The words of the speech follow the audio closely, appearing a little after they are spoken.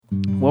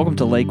Welcome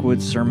to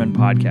Lakewood's Sermon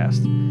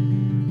Podcast.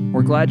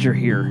 We're glad you're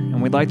here,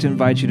 and we'd like to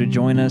invite you to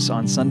join us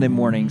on Sunday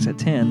mornings at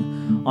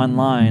 10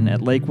 online at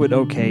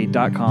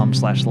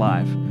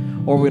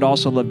lakewoodok.com/live, or we'd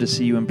also love to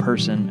see you in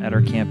person at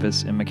our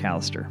campus in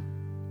McAllister.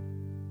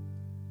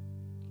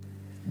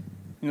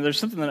 There's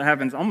something that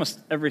happens almost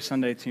every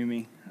Sunday to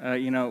me.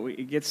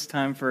 It gets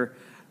time for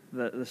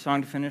the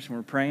song to finish, and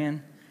we're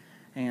praying,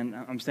 and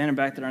I'm standing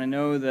back there, and I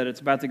know that it's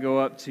about to go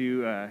up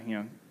to,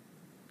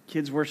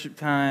 kids' worship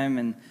time,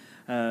 and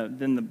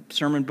then the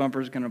sermon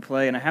bumper is going to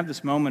play, and I have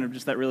this moment of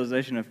just that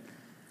realization of,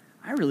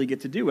 I really get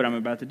to do what I'm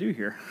about to do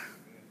here.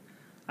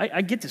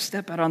 I get to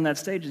step out on that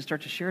stage and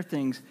start to share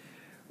things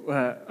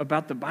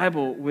about the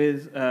Bible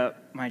with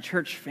my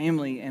church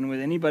family and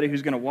with anybody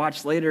who's going to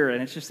watch later,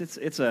 and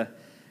it's a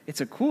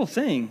cool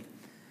thing.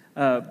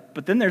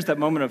 But then there's that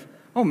moment of,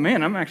 oh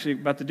man, I'm actually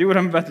about to do what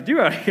I'm about to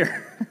do out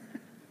here.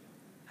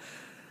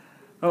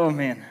 Oh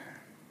man.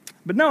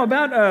 But no,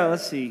 about,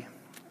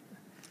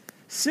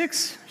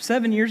 6,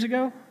 7 years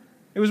ago,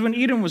 it was when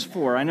Eden was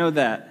 4, I know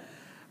that.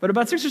 But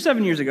about 6 or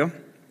 7 years ago,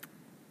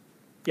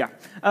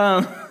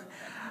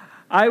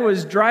 I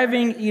was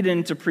driving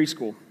Eden to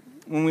preschool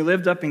when we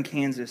lived up in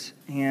Kansas,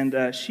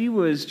 and she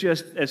was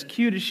just as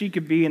cute as she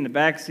could be in the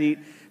back seat,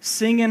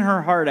 singing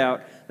her heart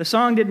out. The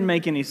song didn't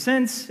make any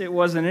sense. It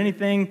wasn't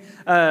anything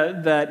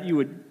that you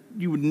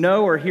would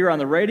know or hear on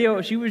the radio.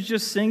 She was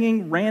just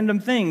singing random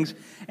things.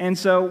 And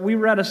so we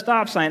were at a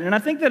stop sign. And I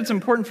think that it's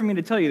important for me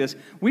to tell you this.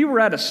 We were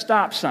at a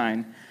stop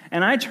sign,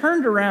 and I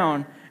turned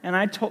around, and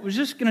was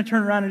just going to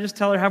turn around and just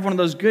tell her, have one of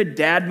those good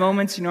dad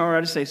moments, where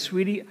I just say,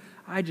 sweetie,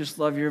 I just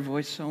love your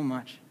voice so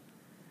much.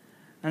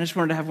 I just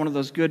wanted to have one of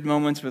those good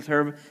moments with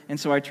her. And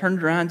so I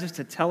turned around just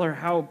to tell her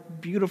how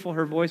beautiful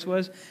her voice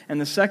was. And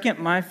the second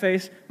my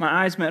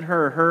eyes met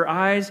her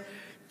eyes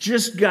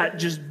just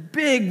got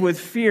big with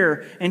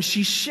fear. And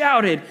she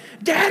shouted,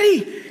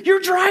 Daddy, you're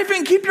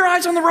driving. Keep your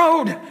eyes on the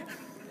road.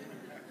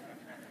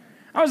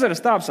 I was at a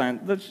stop sign.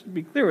 Let's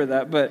be clear with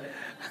that. But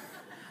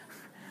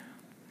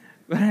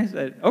I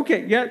said,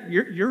 okay, yeah,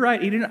 you're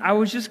right, Eden. I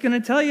was just going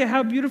to tell you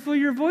how beautiful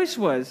your voice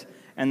was.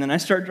 And then I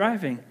start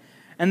driving.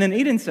 And then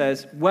Eden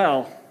says,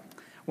 well,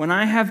 when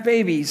I have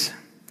babies,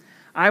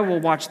 I will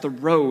watch the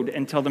road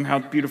and tell them how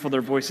beautiful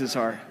their voices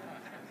are.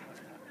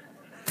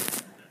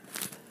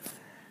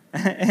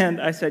 And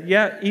I said,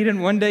 yeah, Eden,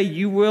 one day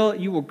you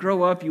will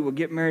grow up, you will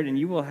get married, and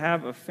you will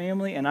have a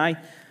family. And I'm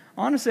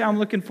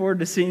looking forward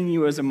to seeing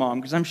you as a mom,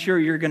 because I'm sure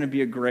you're going to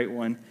be a great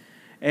one.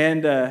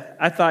 And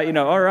I thought,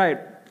 all right,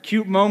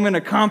 cute moment,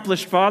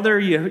 accomplished father,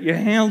 you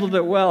handled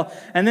it well.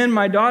 And then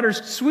my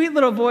daughter's sweet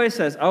little voice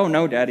says, oh,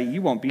 no, Daddy,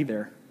 you won't be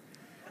there.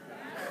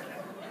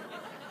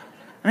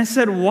 And I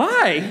said,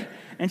 why?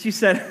 And she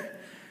said,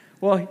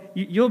 well,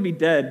 you'll be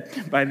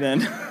dead by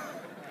then.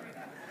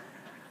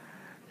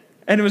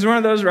 And it was one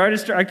of those where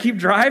I keep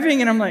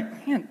driving, and I'm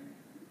like, man,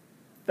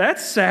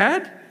 that's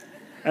sad.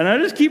 And I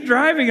just keep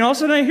driving, and all of a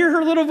sudden I hear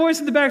her little voice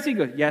in the backseat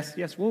go,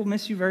 yes, we'll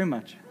miss you very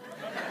much.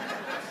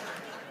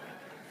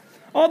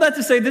 All that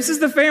to say, this is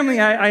the family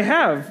I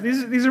have.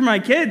 These are my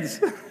kids.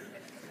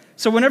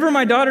 So whenever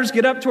my daughters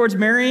get up towards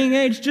marrying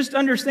age, just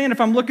understand if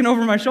I'm looking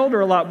over my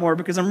shoulder a lot more,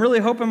 because I'm really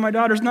hoping my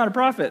daughter's not a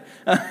prophet.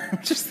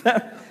 Just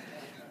that.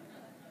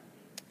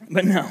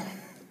 But no.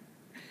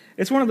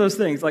 It's one of those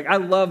things. Like, I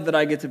love that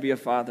I get to be a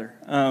father.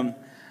 And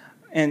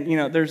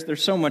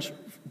there's so much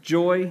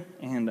joy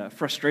and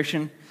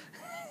frustration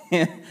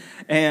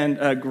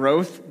and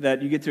growth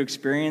that you get to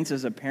experience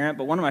as a parent.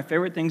 But one of my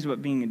favorite things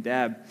about being a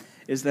dad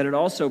is that it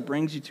also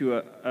brings you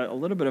to a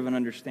little bit of an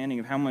understanding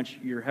of how much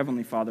your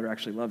Heavenly Father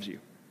actually loves you.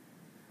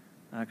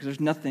 Because there's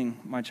nothing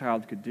my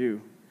child could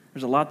do.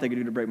 There's a lot they could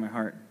do to break my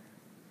heart.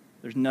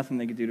 There's nothing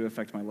they could do to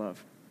affect my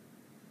love.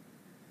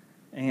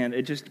 And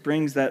it just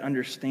brings that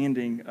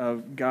understanding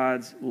of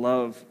God's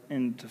love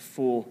into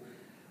full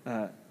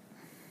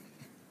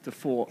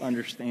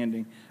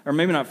understanding. Or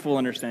maybe not full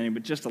understanding,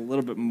 but just a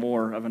little bit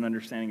more of an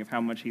understanding of how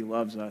much He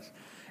loves us.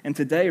 And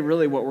today,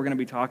 really, what we're going to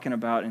be talking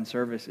about in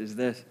service is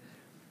this: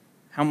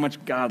 how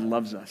much God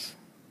loves us.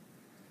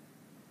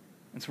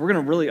 And so we're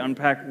going to really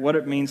unpack what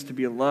it means to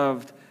be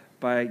loved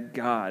by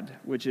God,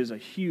 which is a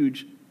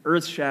huge,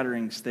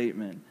 earth-shattering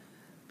statement,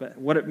 but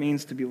what it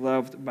means to be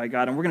loved by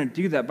God. And we're going to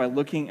do that by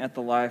looking at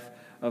the life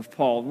of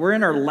Paul. We're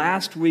in our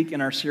last week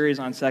in our series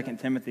on 2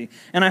 Timothy,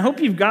 and I hope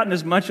you've gotten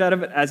as much out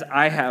of it as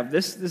I have.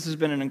 This has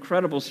been an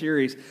incredible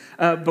series,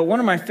 but one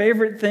of my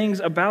favorite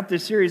things about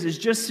this series is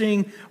just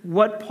seeing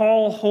what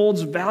Paul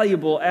holds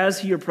valuable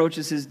as he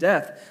approaches his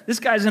death. This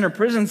guy's in a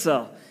prison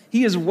cell.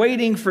 He is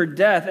waiting for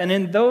death, and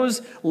in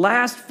those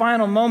last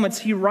final moments,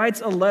 he writes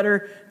a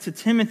letter to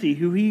Timothy,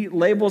 who he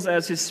labels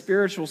as his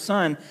spiritual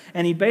son,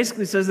 and he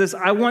basically says this: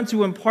 I want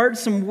to impart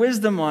some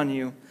wisdom on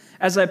you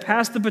as I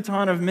pass the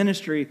baton of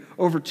ministry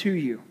over to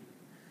you.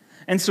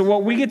 And so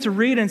what we get to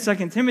read in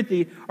 2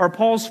 Timothy are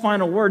Paul's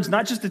final words,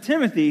 not just to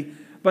Timothy,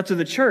 but to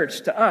the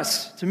church, to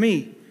us, to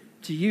me,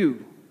 to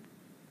you.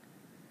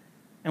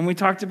 And we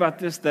talked about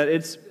this, that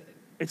it's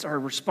our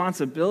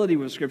responsibility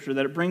with Scripture,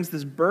 that it brings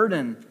this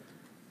burden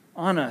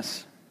on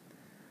us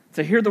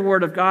To hear the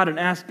word of God and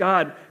ask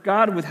God,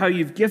 God, with how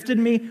you've gifted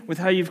me, with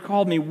how you've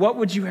called me, what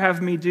would you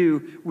have me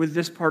do with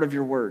this part of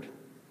your word?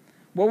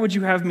 What would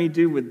you have me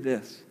do with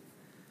this?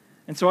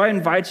 And so I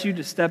invite you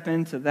to step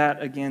into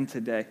that again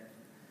today,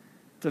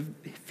 to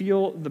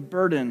feel the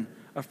burden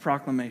of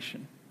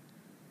proclamation,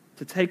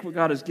 to take what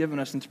God has given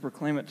us and to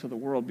proclaim it to the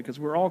world, because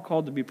we're all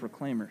called to be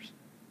proclaimers.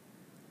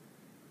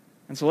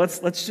 And so let's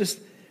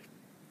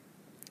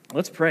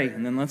pray,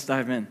 and then let's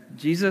dive in.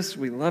 Jesus,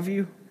 we love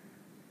you.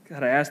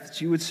 God, I ask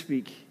that you would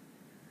speak,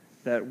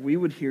 that we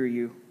would hear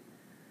you.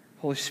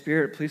 Holy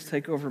Spirit, please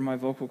take over my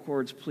vocal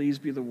cords. Please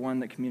be the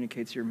one that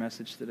communicates your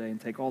message today and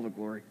take all the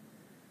glory.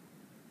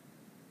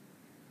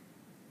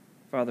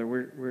 Father,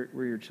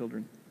 we're your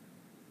children.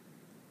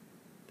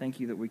 Thank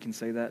you that we can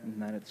say that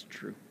and that it's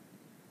true.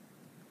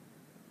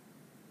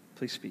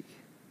 Please speak.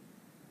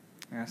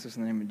 I ask this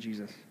in the name of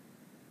Jesus.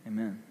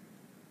 Amen.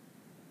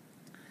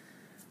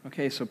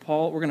 Okay, so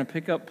we're going to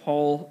pick up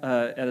Paul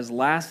at his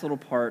last little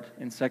part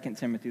in 2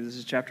 Timothy. This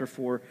is chapter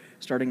 4,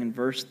 starting in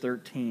verse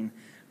 13.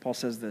 Paul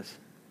says this: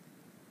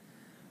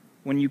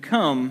 "When you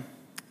come,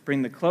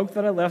 bring the cloak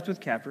that I left with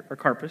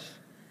Carpus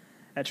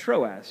at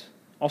Troas,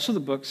 also the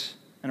books,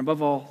 and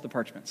above all, the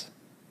parchments."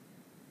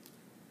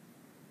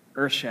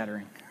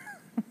 Earth-shattering.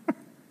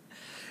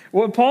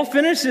 Well, Paul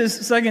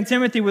finishes 2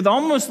 Timothy with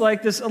almost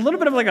like this, a little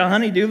bit of like a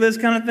honey-do list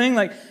kind of thing.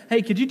 Like,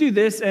 hey, could you do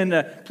this?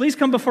 And please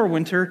come before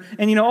winter.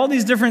 And, all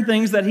these different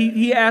things that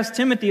he asked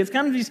Timothy. It's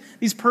kind of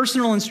these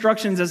personal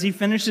instructions as he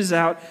finishes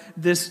out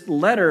this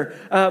letter.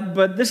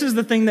 But this is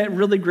the thing that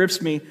really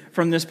grips me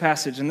from this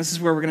passage. And this is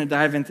where we're going to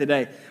dive in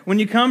today. When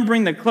you come,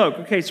 bring the cloak.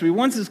 Okay, so he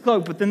wants his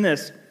cloak, but then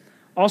this.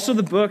 Also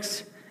the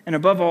books, and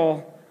above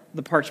all,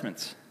 the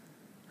parchments.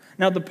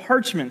 Now, the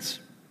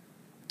parchments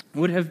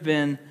would have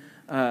been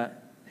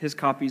his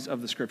copies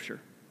of the Scripture.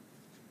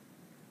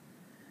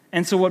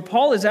 And so what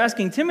Paul is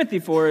asking Timothy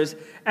for is,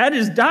 at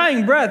his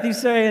dying breath,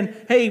 he's saying,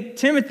 hey,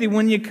 Timothy,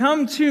 when you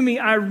come to me,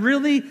 I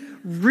really,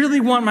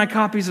 really want my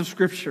copies of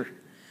Scripture.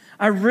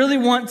 I really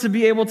want to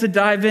be able to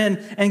dive in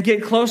and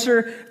get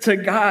closer to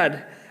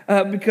God.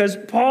 Because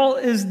Paul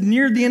is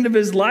near the end of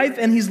his life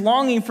and he's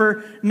longing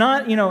for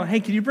not, hey,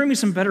 can you bring me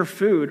some better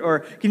food? Or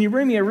can you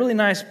bring me a really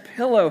nice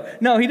pillow?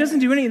 No, he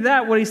doesn't do any of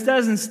that. What he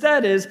says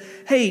instead is,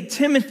 hey,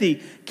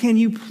 Timothy, can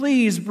you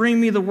please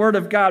bring me the word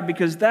of God?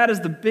 Because that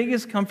is the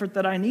biggest comfort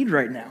that I need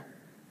right now.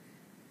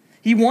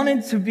 He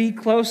wanted to be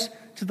close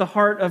to the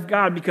heart of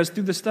God because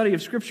through the study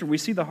of Scripture, we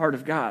see the heart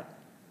of God.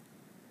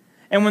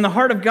 And when the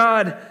heart of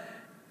God,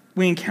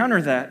 we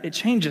encounter that, it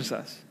changes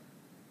us.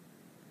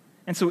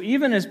 And so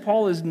even as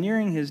Paul is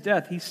nearing his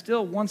death, he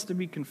still wants to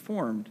be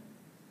conformed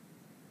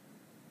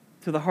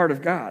to the heart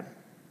of God.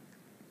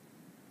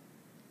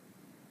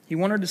 He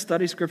wanted to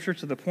study Scripture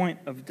to the point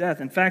of death.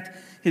 In fact,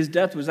 his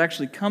death was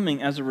actually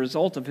coming as a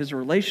result of his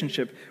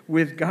relationship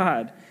with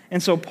God.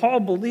 And so Paul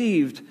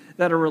believed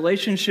that a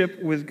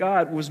relationship with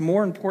God was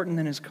more important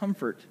than his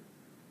comfort,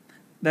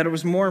 that it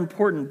was more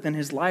important than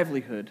his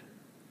livelihood,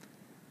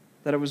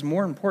 that it was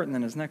more important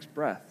than his next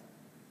breath.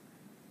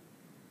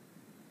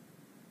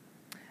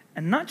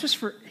 And not just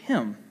for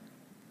him,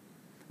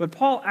 but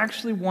Paul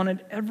actually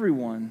wanted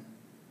everyone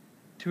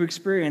to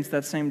experience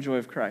that same joy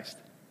of Christ.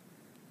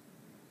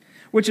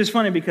 Which is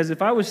funny because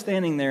if I was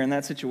standing there in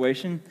that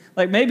situation,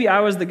 like maybe I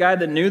was the guy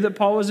that knew that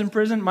Paul was in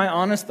prison, my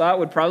honest thought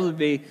would probably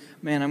be,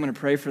 man, I'm going to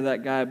pray for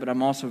that guy, but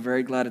I'm also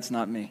very glad it's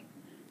not me.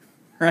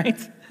 Right?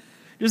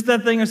 Just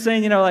that thing of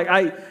saying,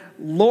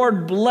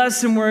 Lord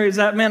bless him where he's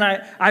at. Man,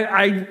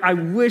 I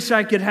wish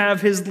I could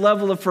have his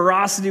level of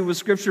ferocity with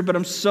Scripture, but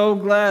I'm so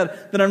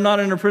glad that I'm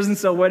not in a prison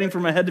cell waiting for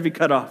my head to be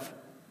cut off.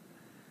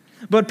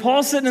 But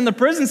Paul's sitting in the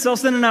prison cell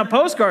sending out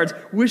postcards.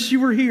 Wish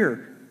you were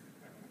here.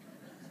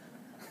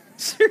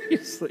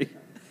 Seriously.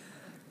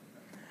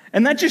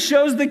 And that just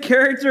shows the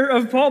character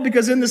of Paul,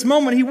 because in this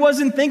moment, he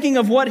wasn't thinking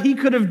of what he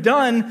could have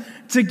done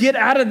to get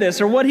out of this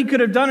or what he could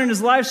have done in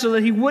his life so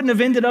that he wouldn't have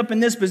ended up in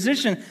this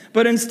position.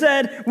 But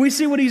instead, we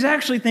see what he's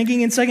actually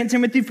thinking in 2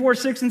 Timothy 4,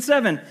 6, and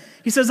 7.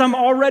 He says, I'm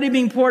already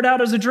being poured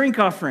out as a drink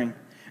offering,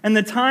 and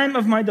the time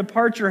of my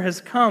departure has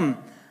come.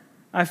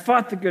 I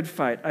fought the good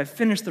fight. I've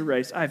finished the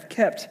race. I've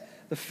kept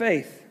the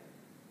faith.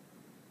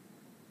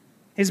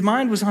 His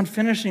mind was on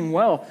finishing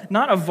well,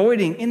 not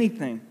avoiding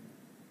anything.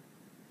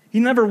 He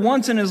never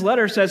once in his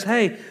letter says,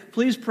 hey,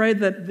 please pray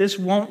that this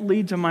won't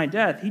lead to my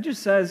death. He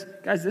just says,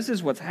 guys, this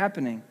is what's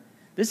happening.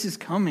 This is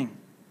coming.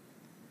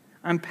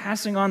 I'm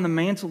passing on the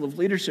mantle of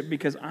leadership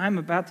because I'm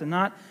about to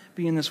not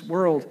be in this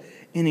world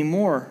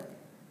anymore.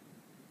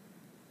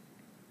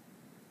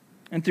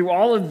 And through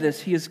all of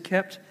this, he has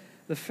kept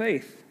the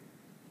faith.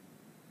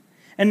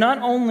 And not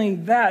only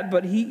that,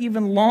 but he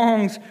even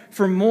longs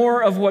for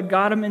more of what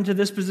got him into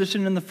this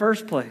position in the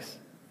first place.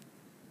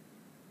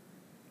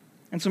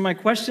 And so my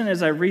question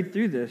as I read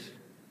through this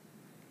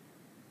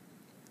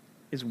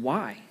is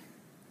why?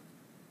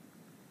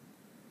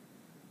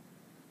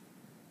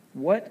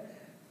 What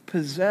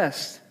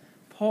possessed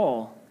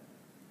Paul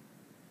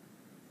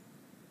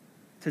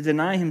to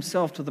deny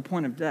himself to the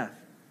point of death?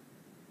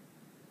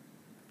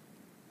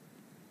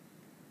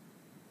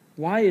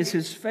 Why is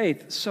his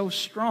faith so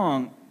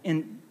strong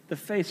in the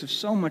face of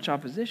so much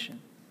opposition?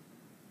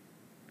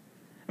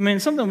 I mean,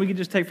 it's something we could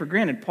just take for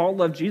granted. Paul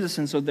loved Jesus,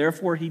 and so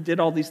therefore he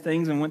did all these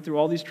things and went through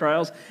all these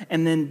trials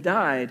and then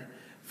died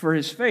for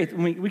his faith.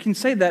 And we can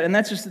say that, and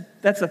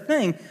that's a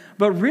thing.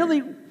 But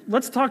really,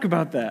 let's talk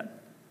about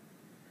that.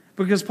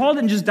 Because Paul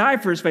didn't just die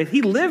for his faith,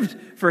 he lived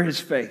for his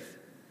faith.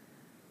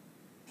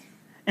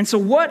 And so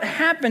what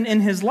happened in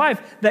his life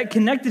that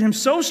connected him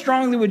so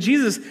strongly with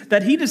Jesus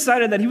that he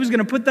decided that he was going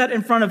to put that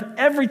in front of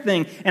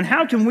everything? And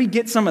how can we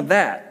get some of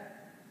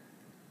that?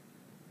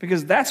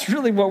 Because that's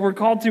really what we're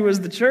called to as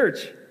the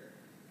church.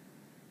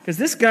 Because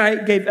this guy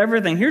gave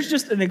everything. Here's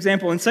just an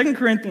example. In 2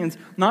 Corinthians,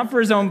 not for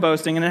his own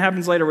boasting, and it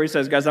happens later where he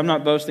says, guys, I'm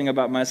not boasting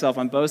about myself,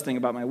 I'm boasting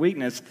about my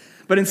weakness.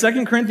 But in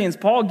 2 Corinthians,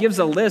 Paul gives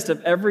a list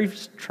of every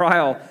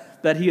trial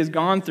that he has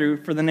gone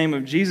through for the name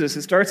of Jesus.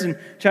 It starts in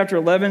chapter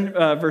 11,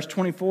 verse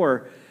 24.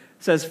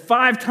 It says,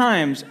 5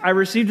 times I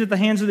received at the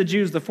hands of the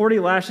Jews the 40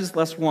 lashes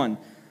less one.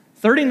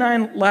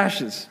 39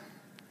 lashes.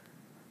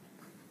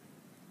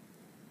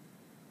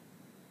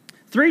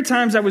 3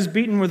 times I was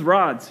beaten with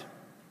rods.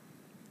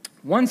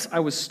 Once I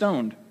was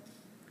stoned.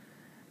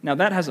 Now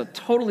that has a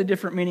totally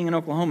different meaning in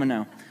Oklahoma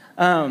now.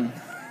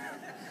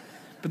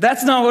 But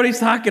that's not what he's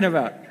talking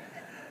about.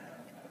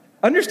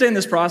 Understand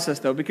this process,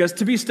 though, because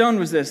to be stoned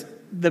was this.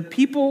 The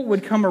people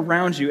would come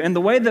around you, and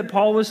the way that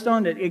Paul was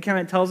stoned, it kind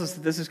of tells us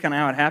that this is kind of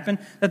how it happened,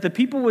 that the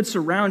people would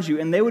surround you,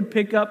 and they would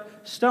pick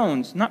up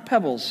stones, not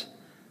pebbles,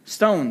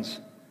 stones.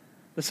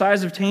 The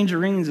size of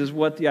tangerines is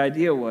what the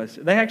idea was.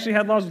 They actually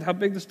had laws with how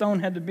big the stone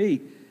had to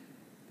be.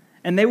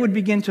 And they would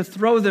begin to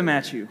throw them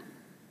at you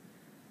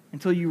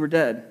until you were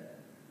dead.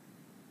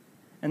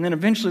 And then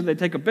eventually they'd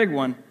take a big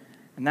one,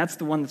 and that's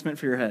the one that's meant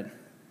for your head.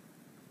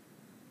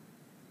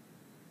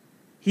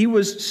 He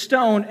was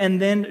stoned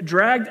and then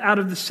dragged out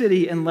of the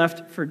city and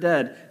left for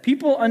dead.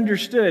 People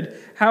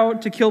understood how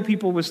to kill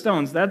people with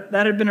stones. That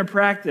had been a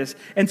practice.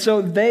 And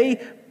so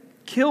they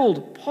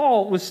killed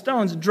Paul with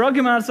stones, drug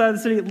him outside the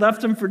city,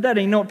 left him for dead.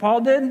 And you know what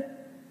Paul did?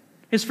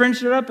 His friend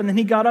stood up, and then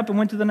he got up and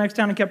went to the next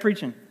town and kept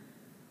preaching.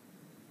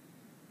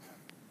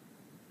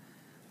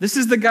 This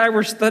is the guy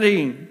we're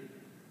studying.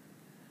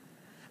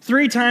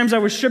 3 times I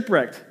was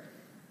shipwrecked.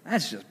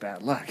 That's just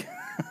bad luck.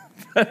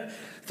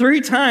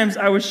 3 times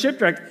I was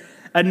shipwrecked.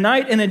 A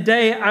night and a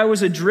day I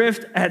was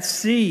adrift at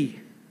sea,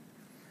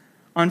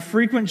 on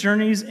frequent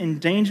journeys in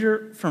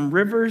danger from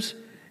rivers,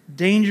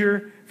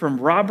 danger from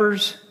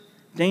robbers,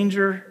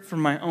 danger from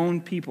my own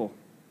people,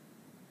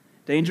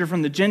 danger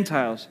from the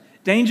Gentiles,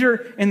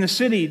 danger in the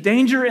city,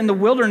 danger in the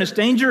wilderness,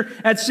 danger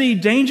at sea,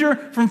 danger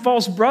from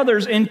false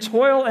brothers, in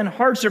toil and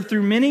hardship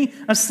through many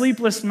a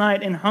sleepless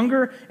night, in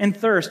hunger and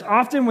thirst,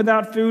 often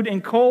without food, in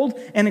cold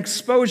and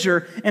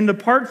exposure. And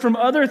apart from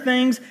other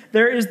things,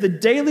 there is the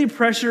daily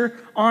pressure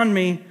on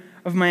me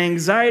of my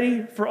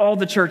anxiety for all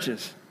the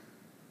churches.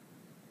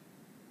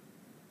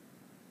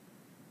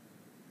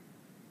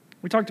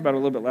 We talked about it a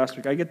little bit last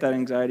week. I get that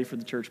anxiety for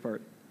the church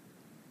part.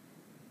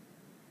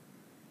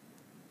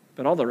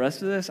 But all the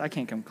rest of this, I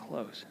can't come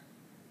close.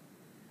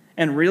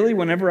 And really,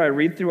 whenever I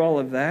read through all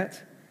of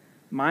that,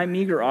 my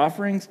meager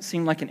offerings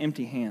seem like an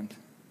empty hand.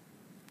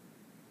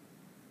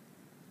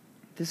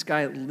 This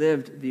guy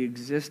lived the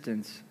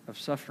existence of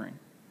suffering.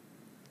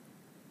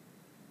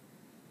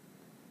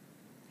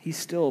 He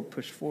still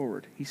pushed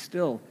forward. He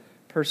still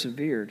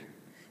persevered.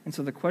 And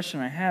so the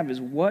question I have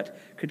is, what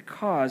could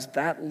cause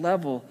that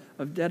level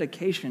of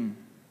dedication?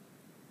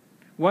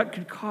 What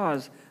could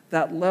cause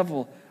that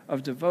level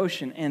of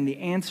devotion? And the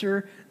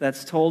answer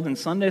that's told in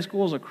Sunday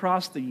schools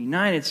across the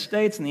United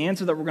States, and the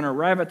answer that we're going to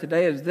arrive at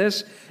today is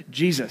this: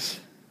 Jesus.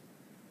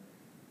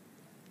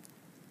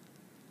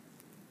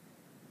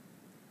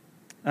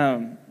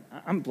 I'm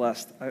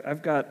blessed.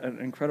 I've got an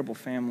incredible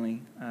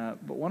family,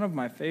 but one of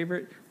my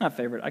not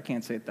favorite, I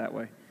can't say it that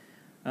way.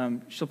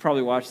 She'll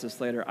probably watch this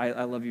later.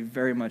 I love you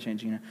very much, Aunt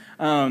Gina.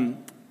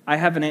 I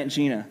have an Aunt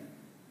Gina,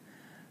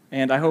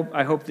 and I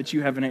hope that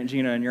you have an Aunt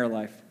Gina in your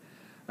life.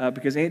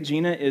 Because Aunt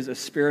Gina is a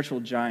spiritual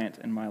giant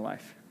in my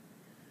life.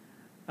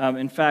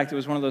 In fact, it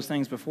was one of those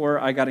things before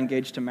I got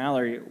engaged to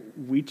Mallory,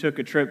 we took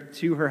a trip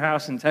to her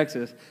house in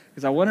Texas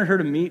because I wanted her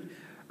to meet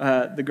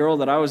the girl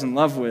that I was in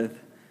love with,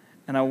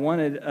 and I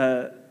wanted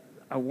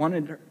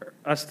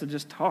us to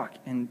just talk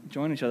and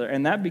join each other.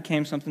 And that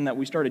became something that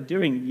we started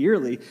doing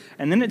yearly,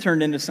 and then it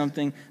turned into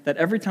something that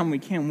every time we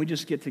can, we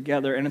just get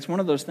together. And it's one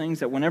of those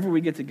things that whenever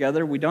we get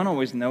together, we don't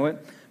always know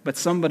it, but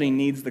somebody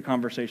needs the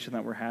conversation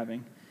that we're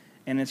having.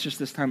 And it's just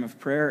this time of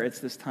prayer. It's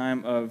this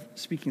time of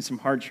speaking some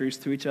hard truths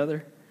to each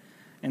other.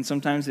 And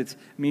sometimes it's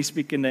me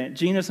speaking to Aunt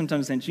Gina.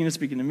 Sometimes it's Aunt Gina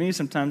speaking to me.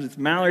 Sometimes it's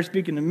Mallory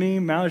speaking to me.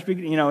 Mallory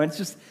speaking,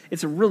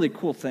 it's a really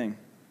cool thing.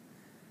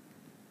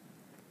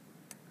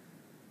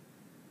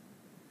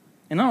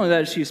 And not only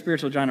that is she a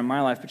spiritual giant in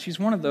my life, but she's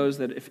one of those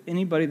that if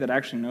anybody that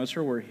actually knows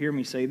her were to hear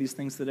me say these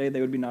things today,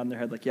 they would be nodding their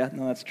head like, yeah,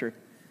 no, that's true.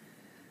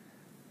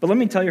 But let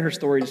me tell you her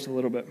story just a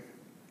little bit.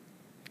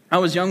 I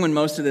was young when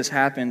most of this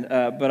happened,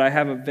 but I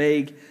have a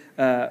vague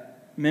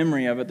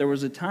memory of it. There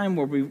was a time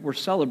where we were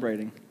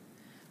celebrating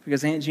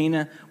because Aunt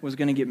Gina was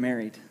going to get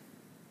married.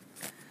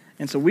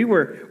 And so we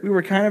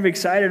were kind of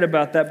excited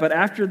about that, but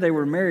after they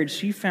were married,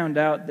 she found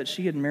out that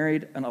she had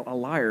married a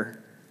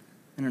liar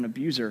and an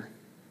abuser,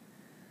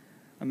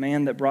 a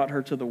man that brought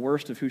her to the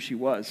worst of who she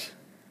was.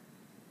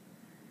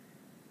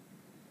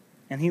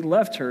 And he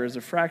left her as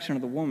a fraction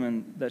of the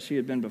woman that she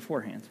had been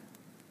beforehand.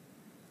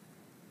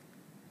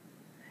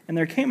 And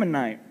there came a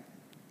night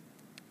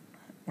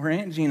where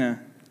Aunt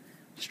Gina,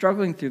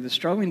 struggling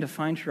to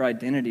find her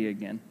identity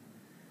again,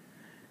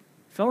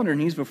 fell on her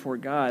knees before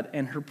God,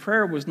 and her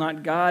prayer was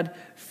not, God,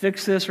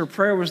 fix this. Her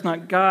prayer was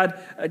not,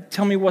 God,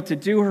 tell me what to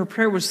do. Her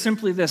prayer was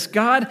simply this,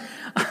 God,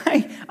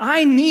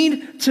 I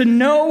need to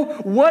know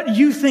what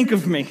you think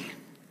of me.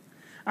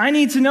 I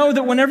need to know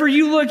that whenever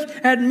you look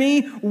at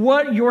me,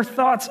 what your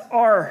thoughts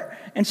are.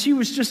 And she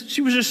was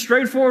just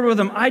straightforward with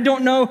him. I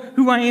don't know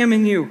who I am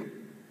in you.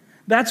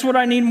 That's what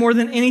I need more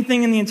than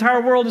anything in the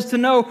entire world, is to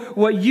know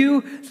what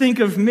you think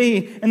of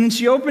me. And then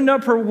she opened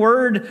up her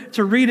word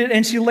to read it,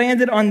 and she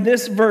landed on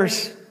this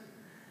verse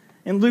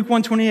in Luke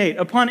 1:28.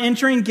 Upon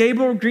entering,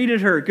 Gabriel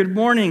greeted her. Good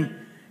morning.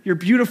 You're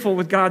beautiful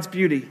with God's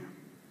beauty.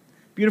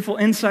 Beautiful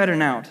inside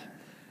and out.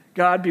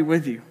 God be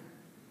with you.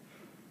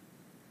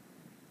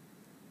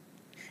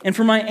 And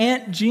for my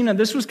Aunt Gina,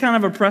 this was kind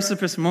of a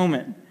precipice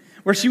moment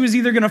where she was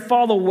either going to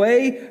fall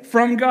away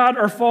from God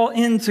or fall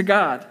into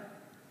God.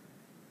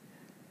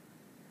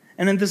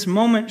 And in this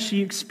moment,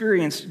 she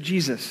experienced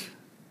Jesus.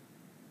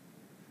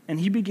 And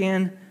he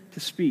began to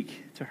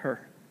speak to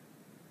her.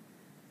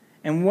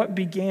 And what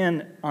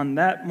began on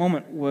that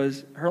moment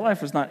was, her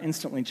life was not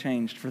instantly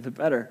changed for the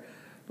better,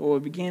 but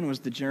what began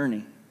was the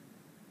journey.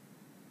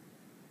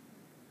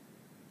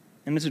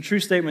 And it's a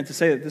true statement to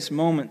say that this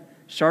moment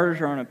started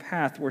her on a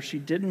path where she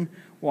didn't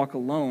walk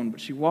alone,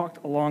 but she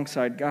walked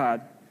alongside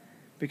God,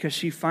 because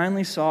she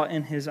finally saw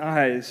in his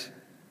eyes,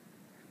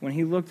 when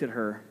he looked at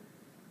her,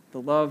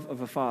 the love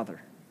of a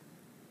father.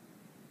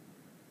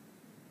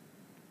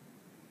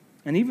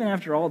 And even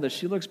after all this,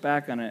 she looks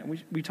back on it.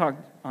 We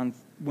talked on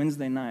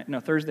Thursday night.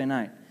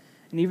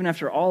 And even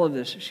after all of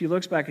this, she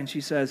looks back and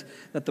she says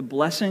that the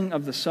blessing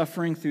of the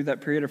suffering through that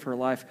period of her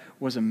life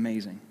was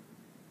amazing.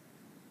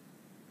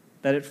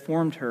 That it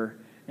formed her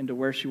into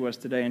where she was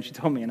today. And she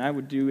told me, and I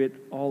would do it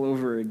all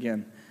over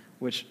again,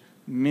 which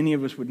many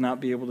of us would not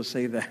be able to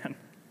say that.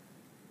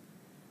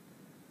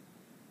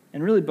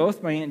 And really,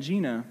 both my Aunt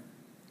Gina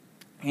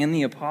and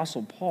the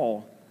Apostle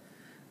Paul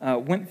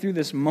went through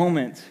this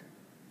moment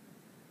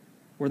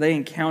where they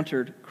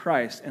encountered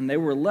Christ, and they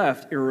were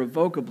left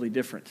irrevocably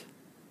different.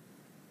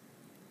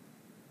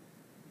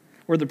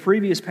 Where the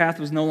previous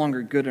path was no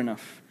longer good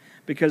enough,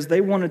 because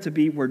they wanted to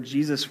be where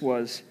Jesus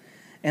was,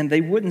 and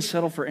they wouldn't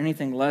settle for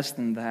anything less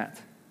than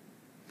that.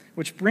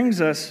 Which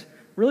brings us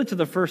really to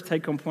the first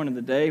take-home point of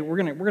the day. We're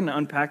going to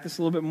unpack this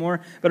a little bit more,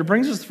 but it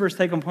brings us to the first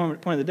take-home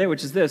point of the day,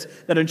 which is this,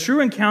 that a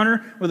true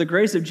encounter with the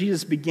grace of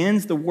Jesus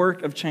begins the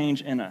work of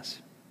change in us.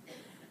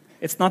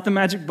 It's not the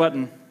magic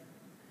button.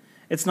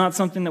 It's not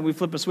something that we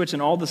flip a switch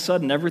and all of a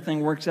sudden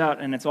everything works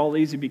out and it's all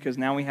easy because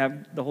now we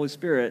have the Holy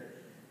Spirit.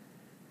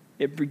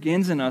 It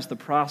begins in us the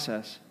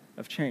process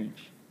of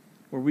change,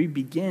 where we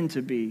begin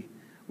to be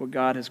what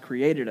God has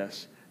created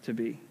us to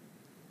be.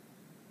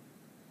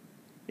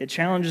 It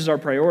challenges our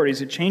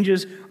priorities. It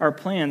changes our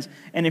plans.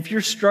 And if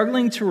you're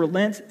struggling to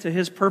relent to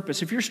his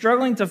purpose, if you're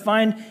struggling to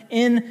find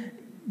in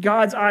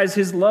God's eyes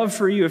his love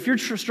for you, if you're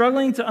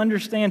struggling to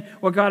understand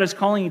what God is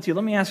calling you to,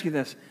 let me ask you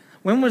this.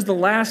 When was the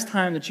last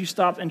time that you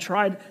stopped and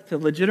tried to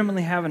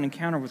legitimately have an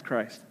encounter with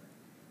Christ?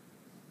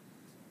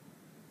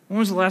 When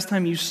was the last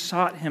time you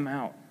sought him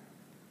out?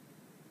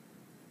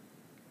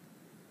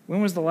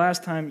 When was the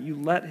last time you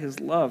let his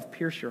love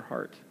pierce your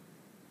heart?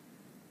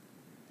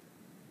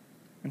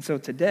 And so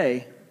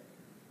today,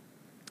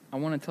 I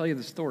want to tell you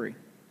the story.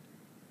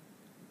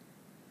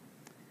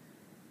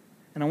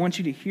 And I want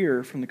you to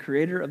hear from the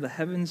creator of the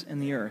heavens and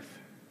the earth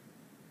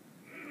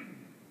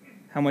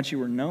how much you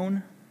were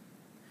known,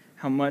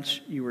 how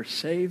much you were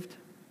saved,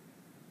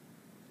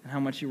 and how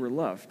much you were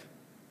loved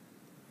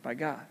by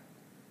God.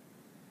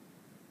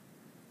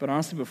 But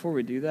honestly, before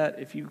we do that,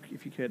 if you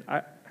could,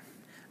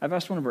 I've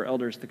asked one of our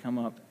elders to come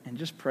up and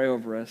just pray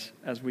over us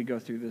as we go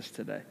through this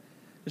today.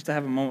 Just to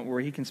have a moment where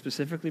he can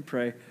specifically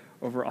pray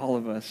over all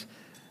of us,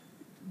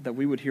 that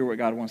we would hear what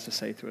God wants to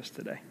say to us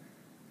today.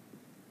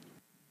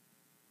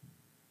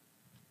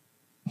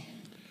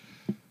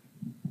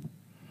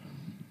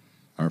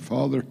 Our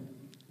Father,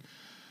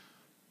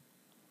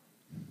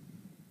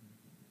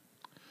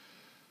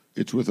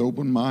 it's with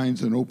open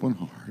minds and open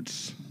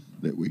hearts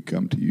that we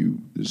come to you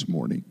this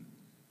morning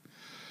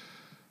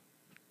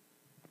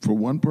for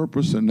one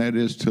purpose, and that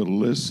is to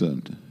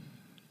listen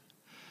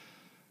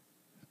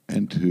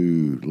and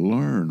to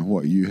learn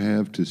what you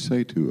have to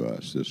say to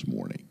us this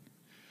morning.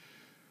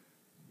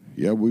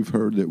 Yeah, we've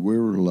heard that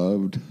we're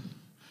loved.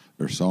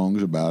 There are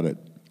songs about it.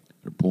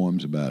 There are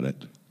poems about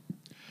it.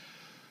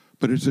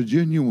 But it's a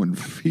genuine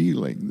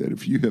feeling that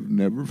if you have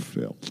never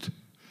felt,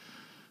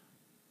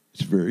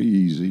 it's very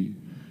easy.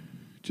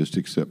 Just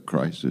accept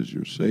Christ as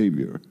your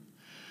Savior.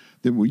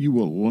 Then you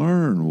will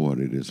learn what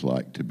it is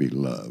like to be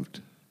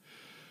loved.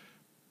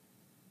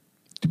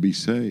 to be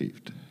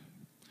saved.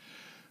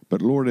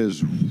 But Lord,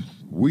 as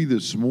we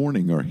this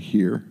morning are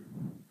here,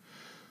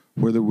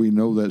 whether we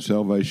know that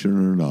salvation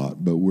or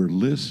not, but we're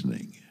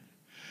listening,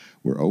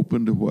 we're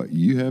open to what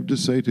you have to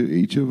say to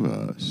each of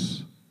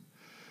us.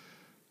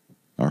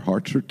 Our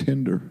hearts are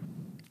tender.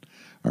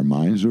 Our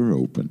minds are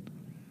open.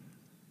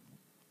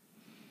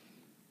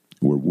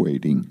 We're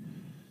waiting.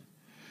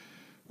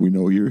 We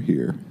know you're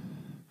here.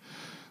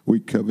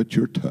 We covet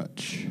your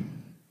touch.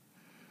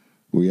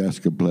 We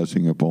ask a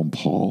blessing upon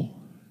Paul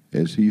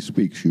as he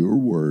speaks your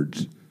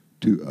words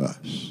to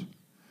us.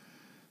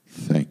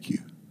 Thank you.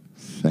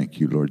 Thank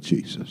you, Lord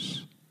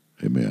Jesus.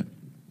 Amen.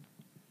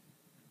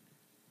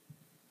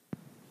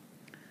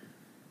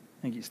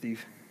 Thank you,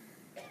 Steve.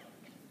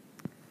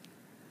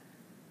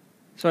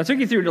 So I took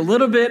you through a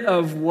little bit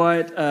of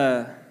what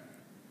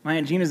my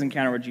Aunt Gina's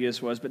encounter with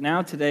Jesus was, but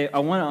now today I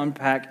want to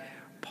unpack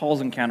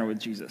Paul's encounter with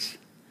Jesus.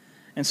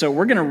 And so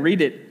we're going to read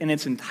it in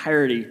its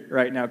entirety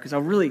right now because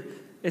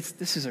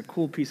this is a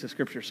cool piece of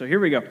scripture. So here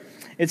we go.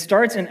 It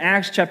starts in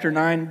Acts chapter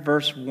 9,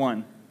 verse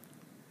 1.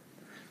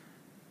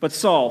 But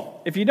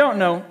Saul, if you don't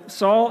know,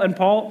 Saul and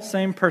Paul,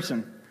 same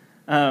person.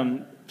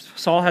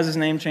 Saul has his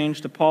name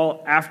changed to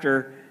Paul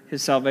after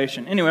his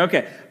salvation. Anyway,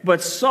 okay.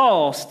 But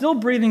Saul, still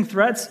breathing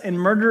threats and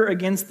murder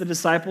against the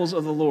disciples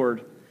of the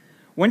Lord,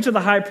 went to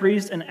the high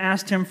priest and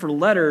asked him for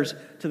letters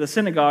to the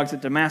synagogues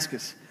at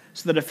Damascus,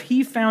 so that if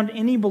he found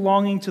any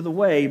belonging to the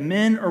way,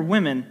 men or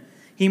women,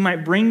 he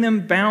might bring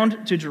them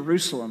bound to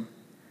Jerusalem.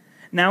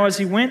 Now as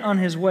he went on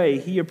his way,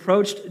 he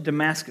approached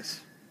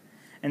Damascus,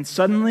 and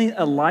suddenly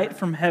a light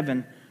from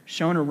heaven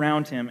shone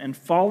around him, and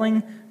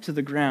falling to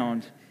the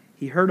ground,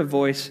 he heard a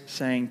voice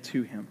saying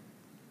to him,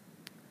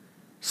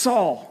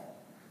 "Saul,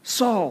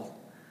 Saul,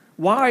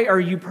 why are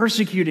you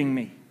persecuting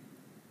me?"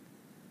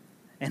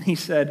 And he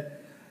said,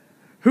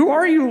 "Who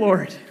are you,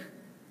 Lord?"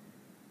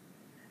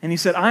 And he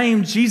said, "I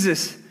am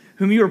Jesus,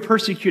 whom you are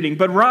persecuting.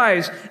 But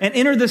rise and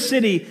enter the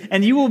city,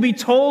 and you will be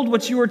told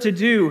what you are to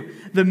do."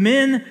 The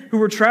men who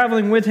were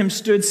traveling with him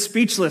stood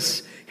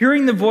speechless,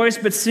 hearing the voice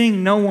but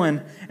seeing no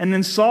one. And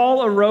then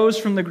Saul arose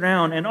from the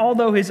ground, and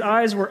although his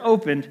eyes were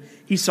opened,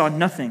 he saw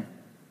nothing.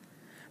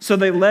 So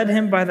they led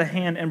him by the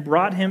hand and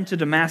brought him to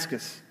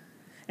Damascus.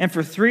 And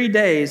for 3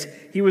 days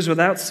he was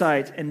without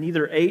sight, and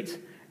neither ate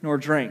nor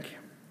drank.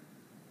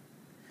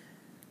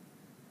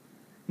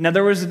 Now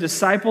there was a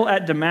disciple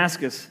at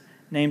Damascus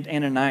named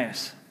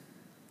Ananias.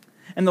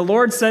 And the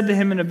Lord said to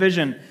him in a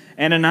vision,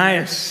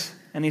 "Ananias."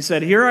 And he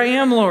said, "Here I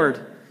am, Lord."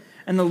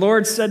 And the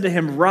Lord said to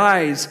him,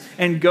 "Rise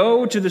and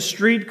go to the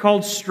street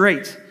called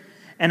Straight,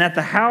 and at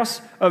the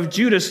house of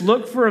Judas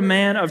look for a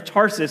man of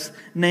Tarsus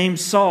named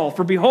Saul.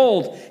 For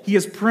behold, he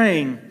is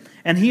praying,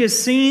 and he has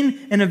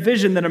seen in a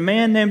vision that a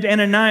man named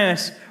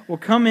Ananias will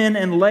come in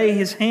and lay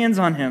his hands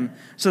on him,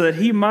 so that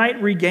he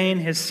might regain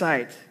his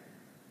sight."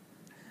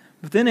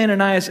 But then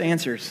Ananias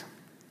answers,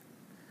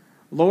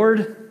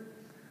 "Lord,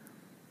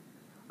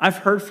 I've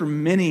heard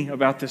from many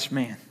about this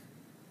man,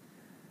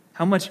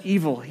 how much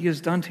evil he has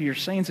done to your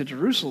saints at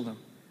Jerusalem.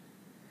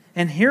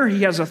 And here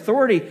he has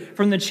authority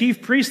from the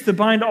chief priest to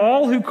bind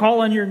all who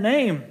call on your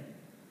name."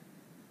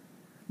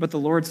 But the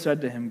Lord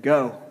said to him,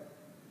 "Go,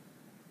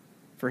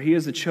 for he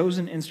is a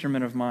chosen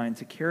instrument of mine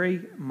to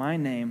carry my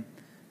name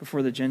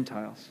before the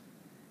Gentiles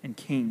and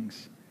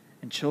kings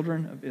and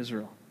children of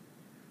Israel.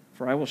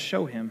 For I will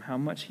show him how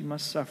much he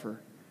must suffer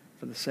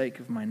for the sake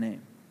of my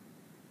name."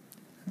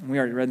 And we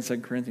already read in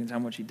 2 Corinthians how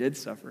much he did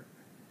suffer.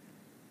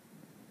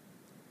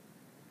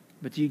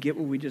 But do you get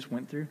what we just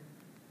went through?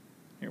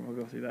 Here, we'll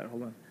go through that.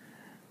 Hold on.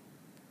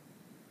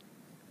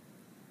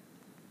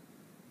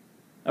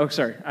 Oh,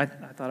 sorry. I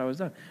thought I was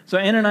done. So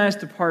Ananias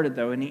departed,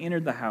 though, and he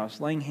entered the house.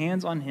 Laying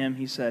hands on him,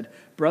 he said,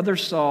 "Brother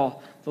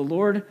Saul, the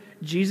Lord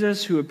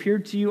Jesus, who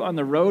appeared to you on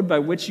the road by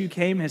which you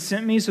came, has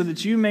sent me so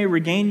that you may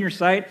regain your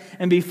sight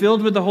and be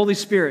filled with the Holy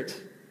Spirit."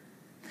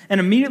 And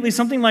immediately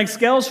something like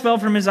scales fell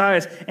from his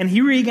eyes, and he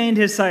regained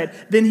his sight.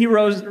 Then he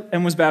rose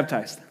and was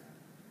baptized.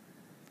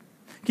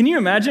 Can you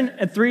imagine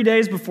at 3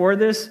 days before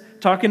this,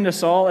 talking to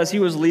Saul as he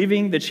was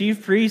leaving the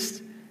chief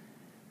priest,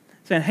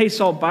 saying, "Hey,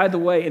 Saul, by the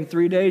way, in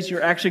 3 days,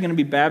 you're actually going to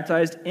be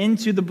baptized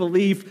into the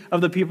belief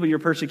of the people you're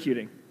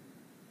persecuting."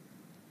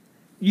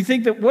 You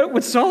think that what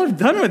would Saul have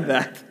done with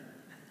that?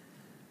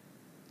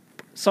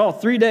 Saul,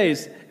 3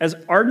 days, as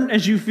ardent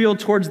as you feel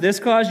towards this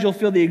cause, you'll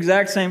feel the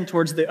exact same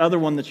towards the other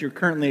one that you're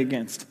currently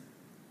against.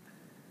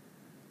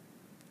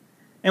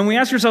 And we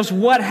ask ourselves,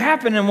 what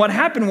happened? And what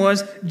happened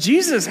was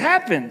Jesus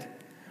happened.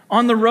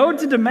 On the road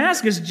to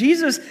Damascus,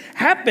 Jesus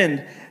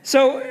happened.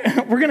 So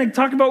we're going to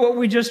talk about what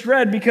we just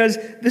read because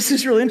this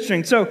is really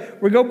interesting. So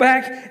we go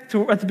back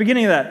to at the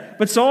beginning of that.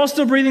 But Saul,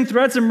 still breathing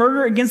threats and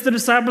murder against the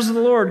disciples of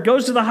the Lord,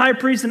 goes to the high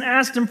priest and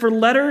asked him for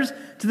letters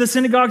to the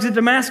synagogues at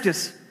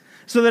Damascus,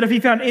 so that if he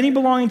found any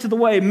belonging to the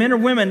way, men or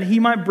women, he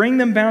might bring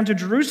them bound to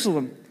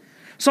Jerusalem.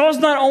 Saul's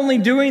not only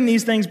doing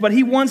these things, but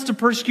he wants to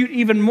persecute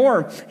even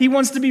more. He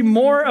wants to be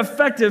more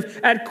effective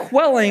at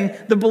quelling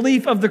the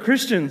belief of the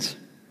Christians.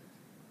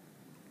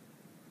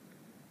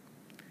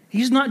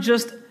 He's not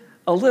just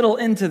a little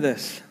into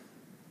this.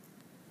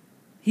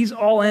 He's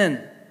all in.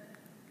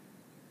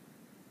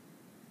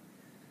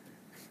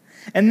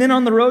 And then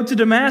on the road to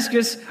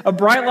Damascus, a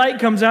bright light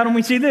comes out and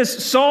we see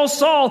this: Saul,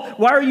 Saul,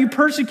 why are you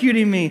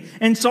persecuting me?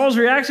 And Saul's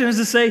reaction is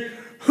to say,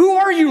 who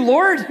are you,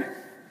 Lord?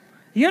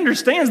 He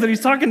understands that he's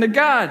talking to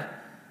God.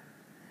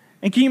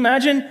 And can you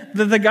imagine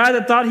the guy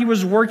that thought he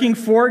was working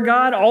for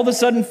God, all of a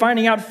sudden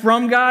finding out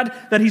from God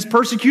that he's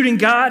persecuting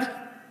God?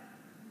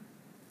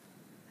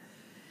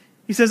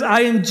 He says,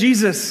 I am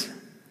Jesus,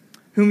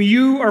 whom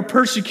you are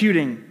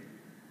persecuting.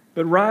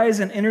 But rise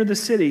and enter the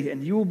city,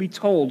 and you will be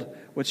told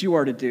what you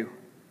are to do.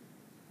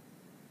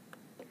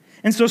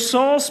 And so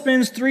Saul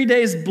spends 3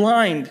 days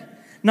blind,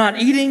 not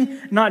eating,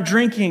 not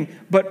drinking,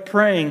 but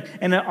praying.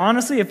 And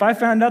honestly, if I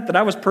found out that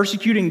I was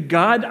persecuting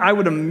God, I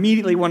would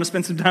immediately want to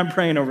spend some time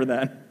praying over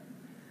that.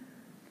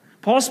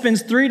 Paul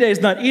spends 3 days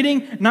not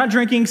eating, not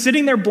drinking,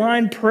 sitting there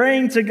blind,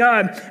 praying to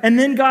God. And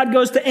then God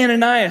goes to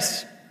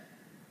Ananias.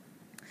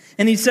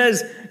 And he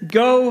says,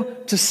 go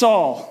to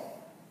Saul.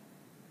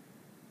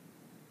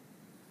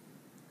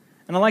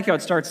 And I like how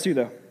it starts too,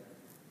 though.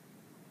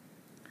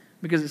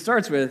 Because it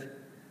starts with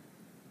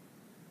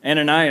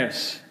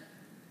Ananias.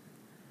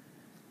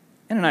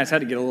 Ananias had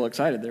to get a little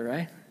excited there,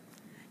 right?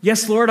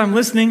 Yes, Lord, I'm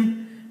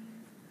listening.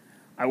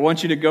 I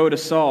want you to go to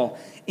Saul.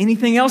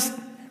 Anything else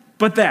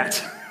but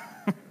that?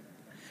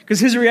 Because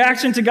his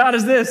reaction to God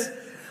is this: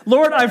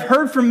 Lord, I've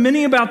heard from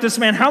many about this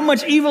man, how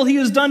much evil he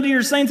has done to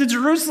your saints at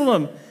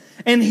Jerusalem.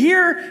 And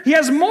here he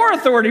has more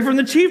authority from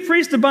the chief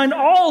priest to bind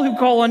all who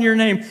call on your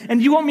name.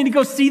 And you want me to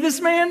go see this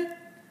man?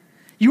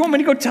 You want me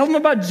to go tell him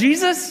about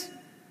Jesus?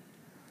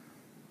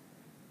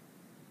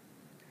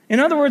 In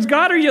other words,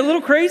 God, are you a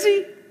little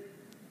crazy?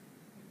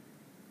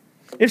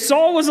 If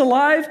Saul was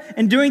alive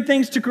and doing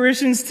things to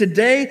Christians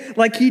today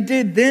like he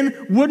did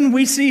then, wouldn't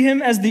we see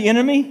him as the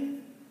enemy?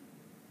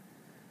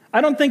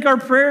 I don't think our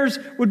prayers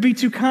would be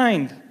too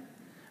kind.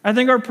 I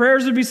think our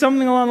prayers would be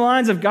something along the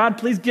lines of, God,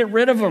 please get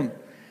rid of him.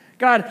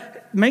 God,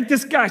 make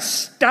this guy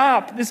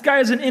stop. This guy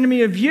is an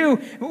enemy of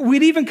you.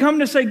 We'd even come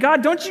to say,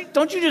 God, don't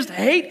you just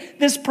hate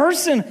this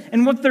person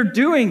and what they're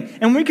doing?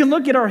 And we can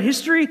look at our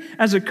history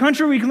as a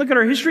country. We can look at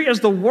our history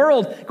as the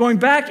world, going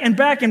back and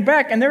back and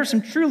back. And there are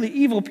some truly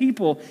evil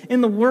people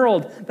in the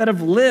world that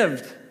have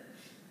lived.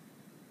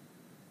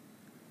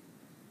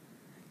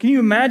 Can you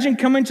imagine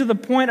coming to the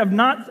point of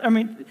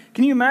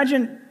can you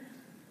imagine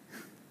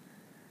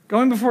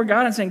going before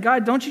God and saying,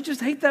 God, don't you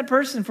just hate that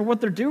person for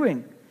what they're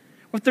doing?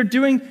 What they're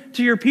doing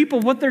to your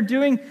people, what they're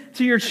doing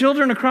to your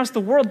children across the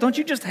world. Don't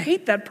you just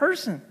hate that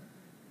person?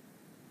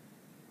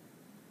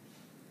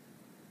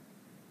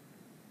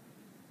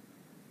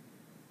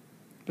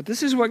 But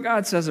this is what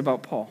God says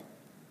about Paul.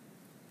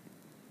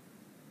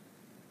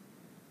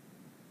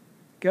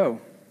 Go,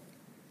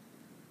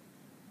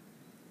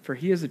 for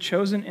he is a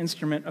chosen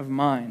instrument of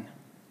mine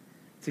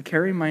to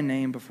carry my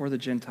name before the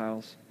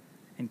Gentiles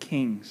and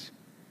kings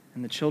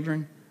and the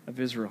children of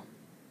Israel.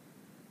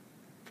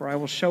 For I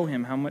will show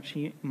him how much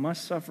he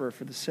must suffer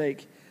for the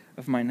sake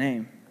of my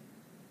name.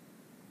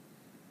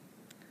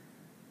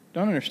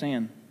 Don't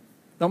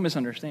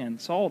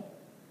misunderstand. Saul,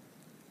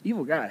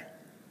 evil guy.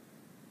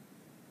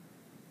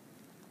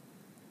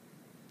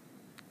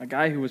 A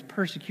guy who was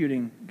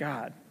persecuting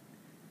God,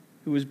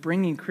 who was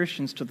bringing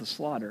Christians to the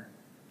slaughter.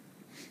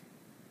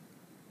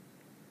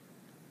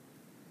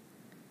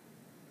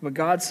 But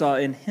God saw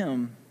in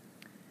him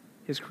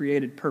his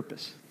created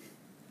purpose.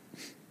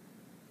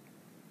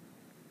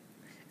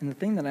 And the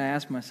thing that I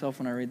ask myself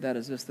when I read that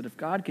is this, that if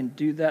God can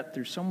do that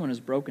through someone as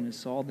broken as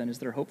Saul, then is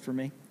there hope for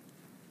me?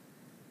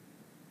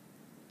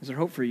 Is there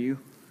hope for you?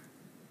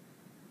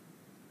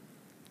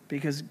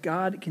 Because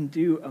God can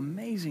do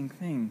amazing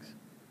things.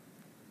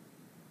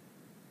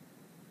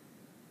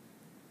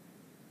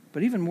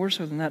 But even more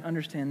so than that,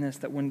 understand this,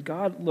 that when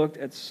God looked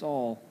at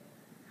Saul,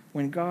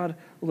 when God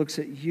looks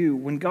at you,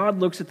 when God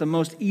looks at the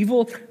most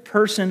evil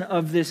person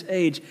of this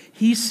age,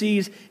 he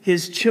sees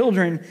his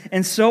children,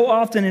 and so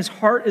often his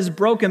heart is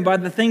broken by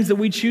the things that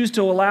we choose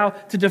to allow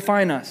to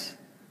define us.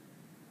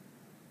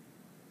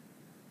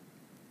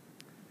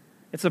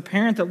 It's a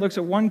parent that looks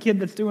at one kid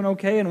that's doing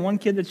okay and one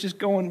kid that's just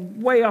going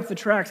way off the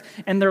tracks,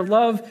 and their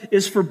love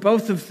is for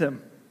both of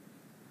them.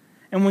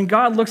 And when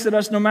God looks at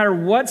us, no matter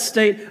what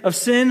state of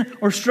sin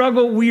or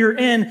struggle we are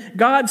in,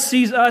 God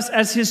sees us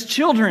as his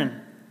children.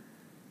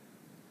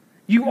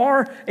 You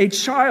are a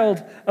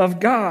child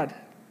of God.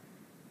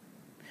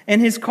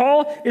 And his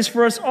call is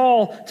for us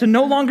all to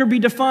no longer be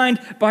defined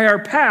by our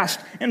past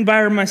and by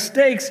our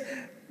mistakes,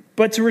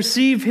 but to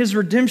receive his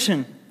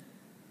redemption.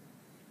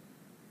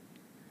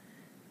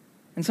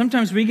 And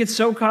sometimes we get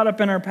so caught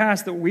up in our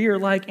past that we are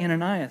like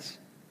Ananias.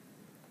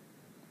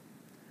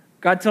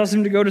 God tells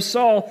him to go to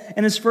Saul,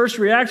 and his first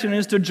reaction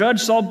is to judge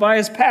Saul by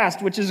his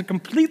past, which is a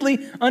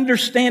completely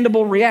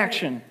understandable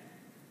reaction.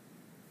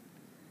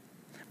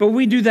 But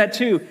we do that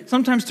too,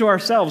 sometimes to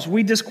ourselves.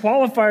 We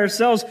disqualify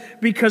ourselves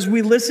because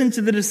we listen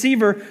to the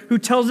deceiver who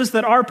tells us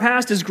that our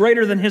past is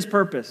greater than his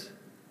purpose.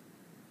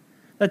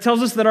 That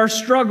tells us that our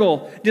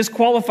struggle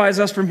disqualifies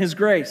us from his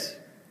grace.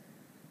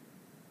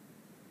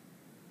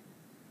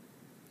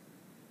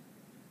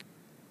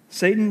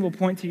 Satan will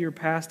point to your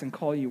past and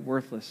call you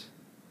worthless.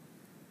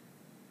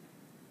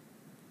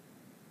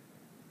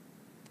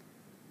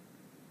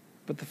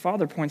 But the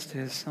Father points to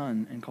his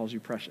Son and calls you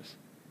precious.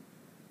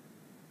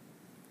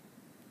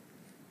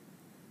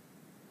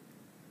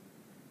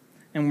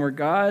 And where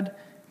God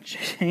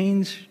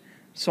changed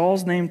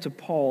Saul's name to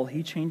Paul,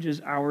 he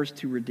changes ours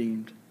to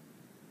redeemed,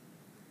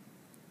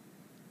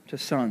 to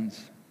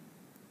sons,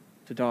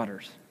 to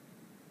daughters.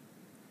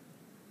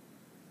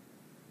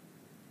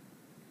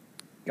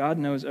 God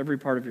knows every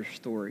part of your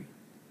story.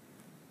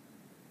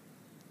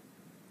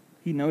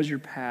 He knows your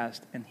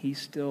past, and he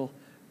still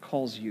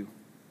calls you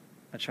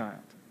a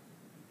child,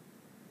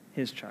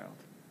 his child.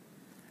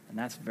 And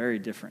that's very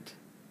different.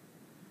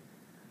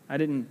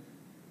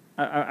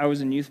 I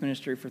was in youth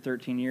ministry for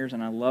 13 years,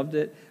 and I loved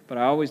it, but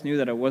I always knew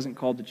that I wasn't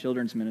called to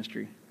children's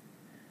ministry.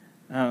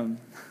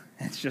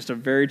 It's just a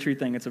very true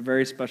thing. It's a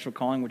very special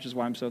calling, which is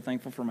why I'm so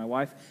thankful for my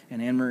wife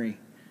and Anne-Marie.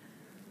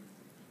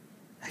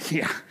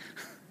 Yeah.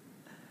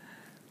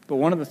 But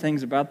one of the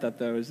things about that,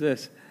 though, is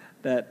this,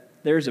 that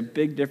there's a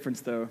big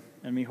difference, though,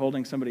 in me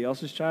holding somebody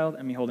else's child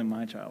and me holding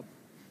my child.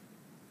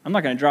 I'm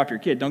not going to drop your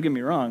kid, don't get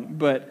me wrong,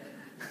 but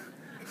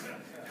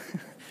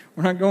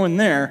we're not going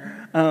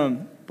there.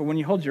 But when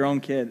you hold your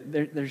own kid,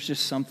 there's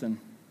just something.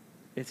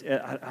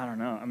 I don't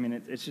know. I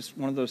mean, it's just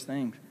one of those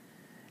things.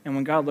 And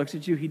when God looks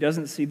at you, he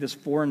doesn't see this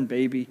foreign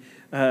baby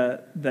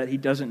that he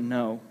doesn't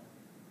know.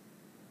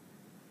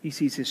 He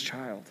sees his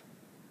child.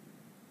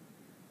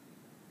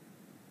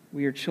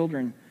 We are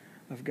children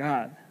of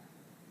God,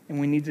 and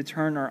we need to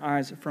turn our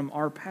eyes from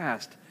our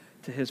past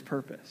to his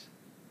purpose.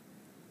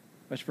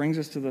 Which brings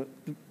us to the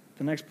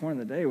next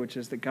point of the day, which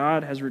is that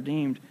God has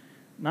redeemed,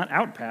 not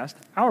our past,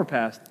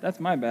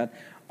 that's my bad,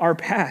 our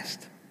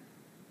past.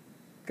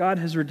 God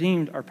has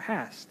redeemed our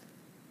past.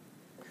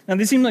 Now,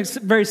 these seem like a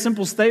very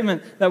simple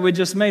statement that we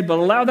just made, but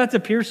allow that to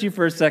pierce you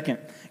for a second.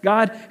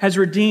 God has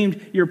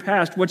redeemed your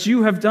past. What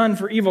you have done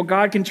for evil,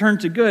 God can turn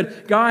to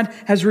good. God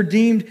has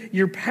redeemed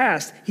your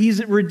past.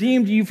 He's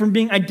redeemed you from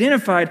being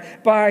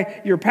identified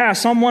by your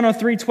past. Psalm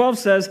 103:12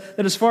 says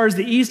that as far as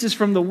the east is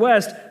from the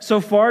west, so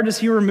far does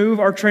he remove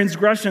our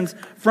transgressions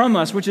from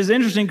us, which is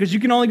interesting because you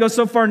can only go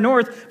so far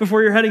north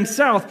before you're heading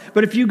south.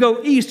 But if you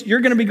go east,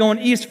 you're going to be going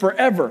east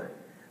forever.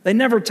 They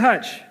never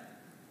touch.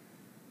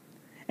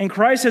 And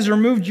Christ has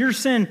removed your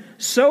sin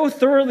so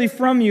thoroughly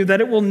from you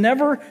that it will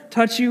never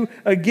touch you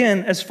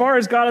again. As far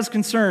as God is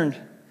concerned,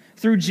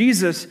 through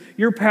Jesus,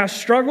 your past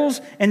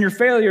struggles and your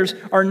failures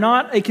are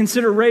not a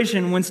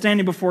consideration when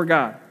standing before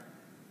God.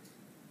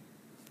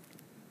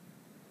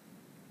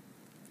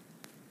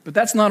 But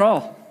that's not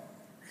all.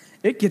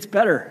 It gets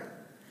better.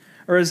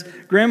 Or as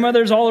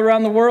grandmothers all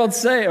around the world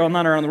say, well,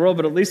 not around the world,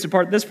 but at least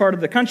this part of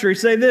the country,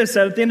 say this,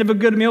 that at the end of a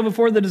good meal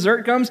before the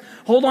dessert comes,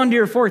 hold on to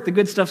your fork, the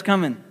good stuff's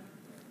coming.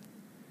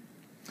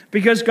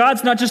 Because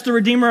God's not just the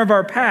redeemer of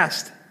our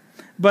past,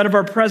 but of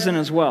our present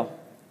as well.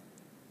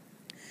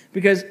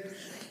 Because,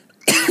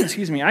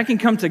 excuse me, I can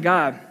come to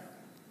God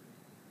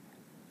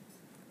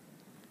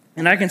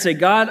and I can say,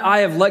 God, I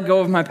have let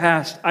go of my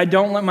past. I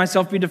don't let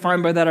myself be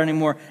defined by that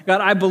anymore.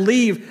 God, I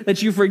believe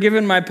that you've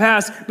forgiven my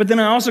past, but then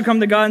I also come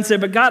to God and say,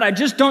 but God, I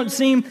just don't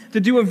seem to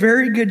do a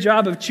very good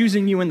job of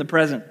choosing you in the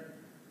present.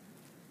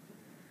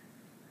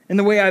 In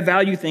the way I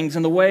value things,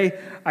 in the way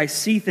I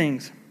see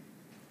things.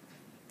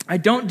 I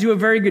don't do a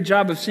very good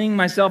job of seeing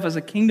myself as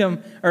a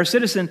kingdom or a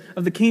citizen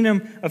of the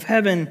kingdom of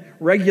heaven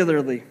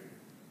regularly.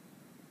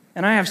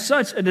 And I have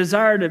such a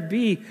desire to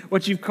be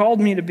what you've called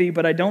me to be,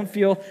 but I don't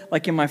feel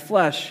like in my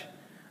flesh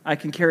I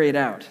can carry it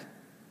out.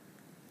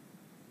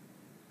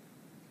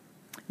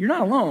 You're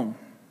not alone.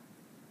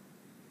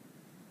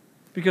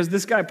 Because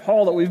this guy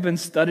Paul that we've been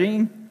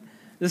studying,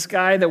 this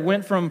guy that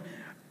went from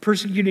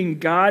persecuting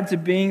God to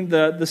being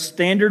the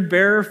standard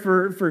bearer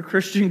for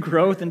Christian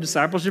growth and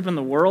discipleship in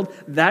the world,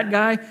 that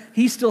guy,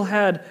 he still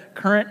had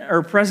current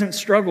or present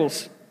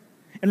struggles.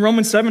 In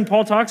Romans 7,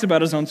 Paul talks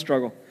about his own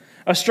struggle.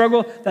 A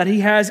struggle that he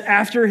has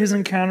after his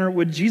encounter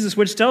with Jesus,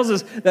 which tells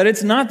us that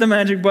it's not the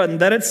magic button,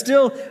 that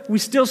we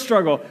still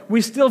struggle.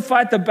 We still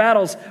fight the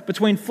battles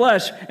between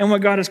flesh and what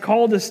God has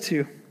called us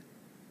to.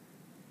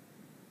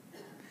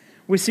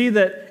 We see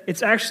that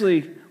it's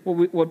actually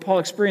what Paul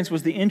experienced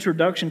was the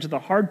introduction to the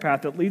hard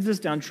path that leads us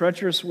down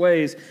treacherous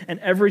ways and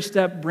every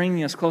step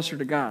bringing us closer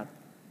to God.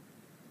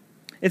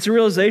 It's a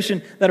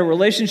realization that a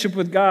relationship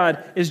with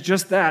God is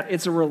just that.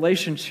 It's a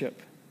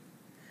relationship.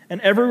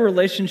 And every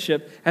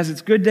relationship has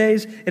its good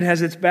days, it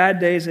has its bad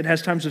days, it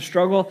has times of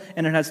struggle,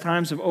 and it has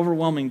times of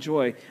overwhelming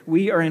joy.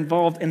 We are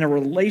involved in a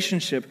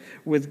relationship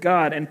with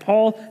God. And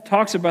Paul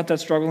talks about that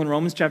struggle in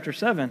Romans chapter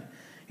 7.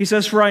 He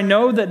says, "For I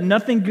know that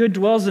nothing good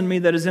dwells in me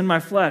that is in my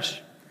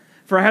flesh.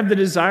 For I have the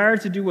desire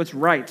to do what's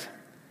right,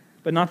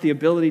 but not the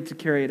ability to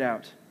carry it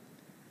out.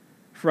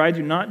 For I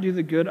do not do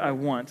the good I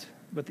want,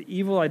 but the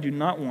evil I do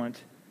not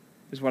want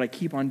is what I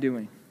keep on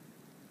doing."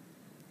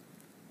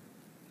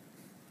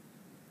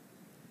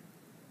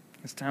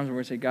 There's times where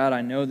we say, God,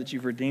 I know that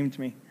you've redeemed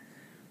me,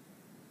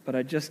 but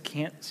I just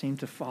can't seem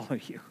to follow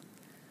you.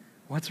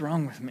 What's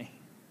wrong with me?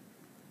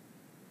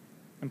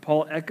 And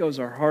Paul echoes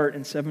our heart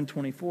in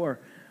 7:24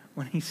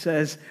 when he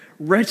says,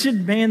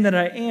 "Wretched man that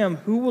I am,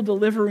 who will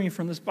deliver me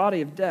from this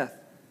body of death?"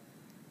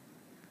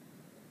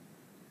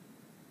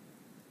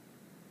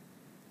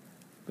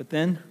 But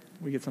then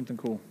we get something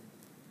cool.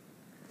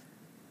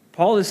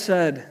 Paul has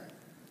said,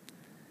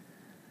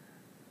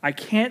 I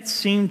can't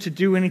seem to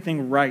do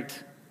anything right.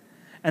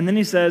 And then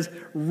he says,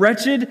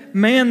 wretched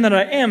man that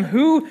I am,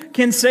 who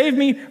can save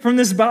me from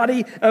this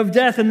body of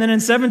death? And then in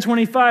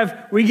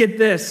 7:25, we get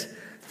this,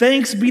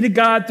 thanks be to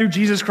God through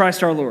Jesus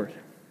Christ our Lord.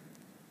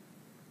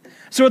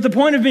 So at the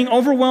point of being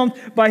overwhelmed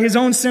by his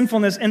own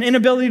sinfulness and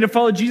inability to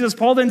follow Jesus,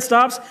 Paul then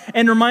stops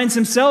and reminds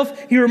himself,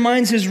 he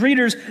reminds his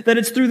readers that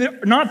it's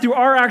not through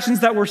our actions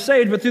that we're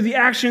saved, but through the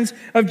actions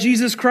of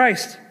Jesus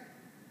Christ.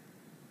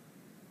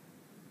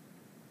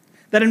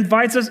 That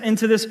invites us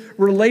into this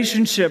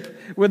relationship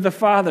with the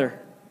Father.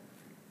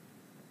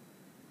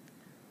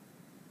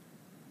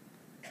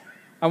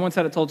 I once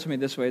had it told to me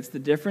this way. It's the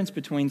difference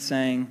between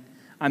saying,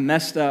 I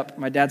messed up,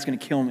 my dad's going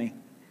to kill me,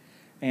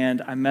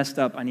 and I messed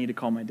up, I need to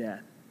call my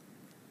dad.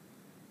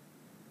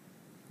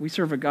 We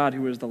serve a God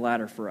who is the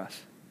latter for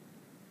us.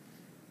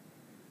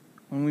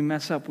 When we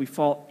mess up, we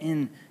fall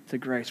into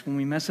grace. When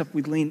we mess up,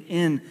 we lean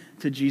in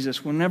to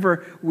Jesus.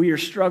 Whenever we are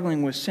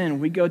struggling with sin,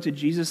 we go to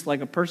Jesus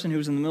like a person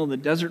who's in the middle of the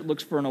desert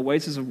looks for an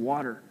oasis of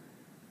water.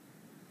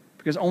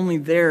 Because only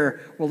there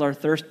will our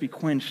thirst be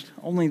quenched.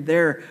 Only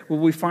there will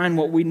we find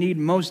what we need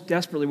most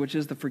desperately, which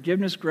is the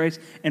forgiveness, grace,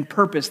 and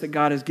purpose that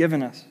God has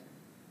given us.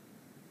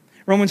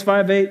 Romans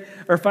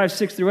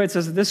 5:6-8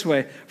 says it this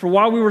way, for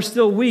while we were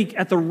still weak,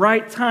 at the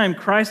right time,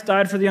 Christ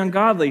died for the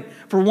ungodly.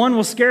 For one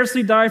will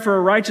scarcely die for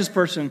a righteous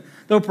person,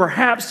 though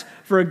perhaps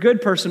for a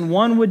good person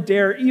one would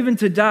dare even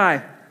to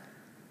die.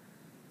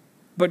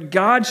 But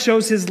God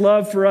shows his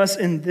love for us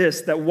in this,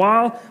 that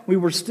while we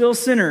were still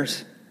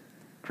sinners,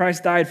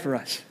 Christ died for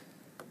us.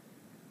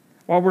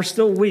 While we're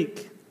still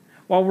weak,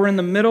 while we're in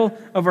the middle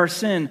of our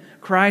sin,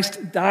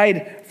 Christ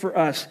died for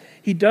us.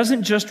 He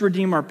doesn't just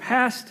redeem our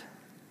past,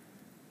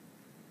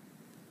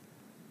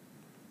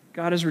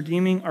 God is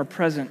redeeming our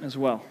present as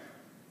well.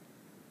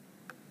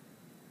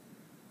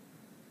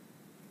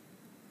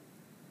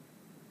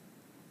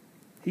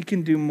 He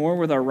can do more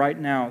with our right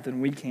now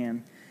than we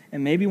can.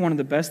 And maybe one of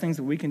the best things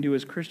that we can do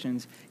as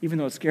Christians, even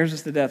though it scares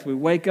us to death, we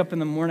wake up in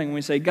the morning and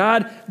we say,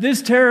 God,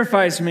 this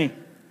terrifies me.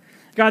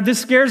 God, this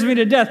scares me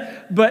to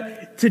death,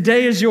 but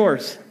today is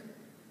yours.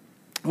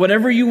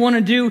 Whatever you want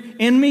to do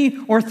in me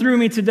or through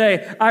me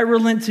today, I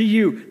relent to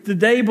you. The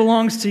day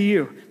belongs to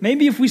you.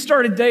 Maybe if we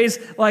started days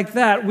like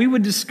that, we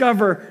would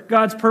discover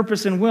God's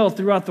purpose and will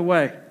throughout the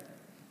way.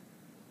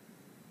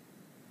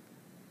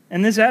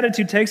 And this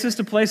attitude takes us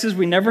to places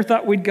we never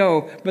thought we'd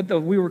go, but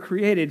that we were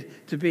created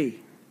to be.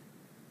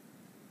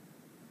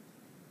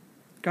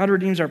 God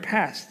redeems our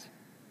past.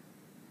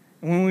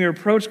 And when we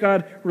approach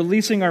God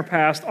releasing our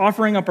past,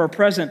 offering up our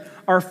present,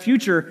 our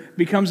future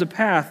becomes a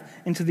path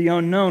into the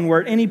unknown,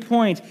 where at any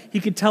point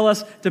he could tell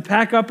us to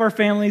pack up our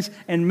families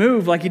and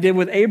move like he did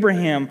with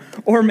Abraham.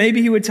 Or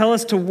maybe he would tell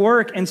us to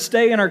work and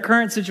stay in our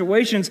current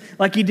situations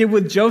like he did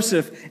with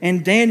Joseph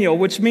and Daniel,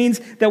 which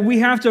means that we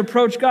have to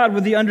approach God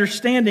with the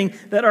understanding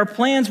that our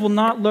plans will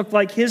not look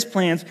like his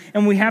plans,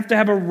 and we have to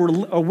have a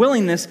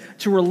willingness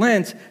to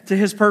relent to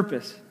his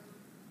purpose.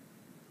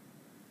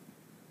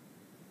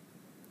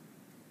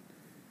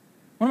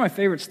 One of my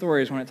favorite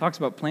stories when it talks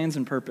about plans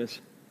and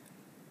purpose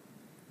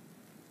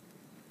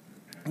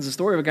is the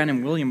story of a guy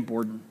named William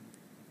Borden.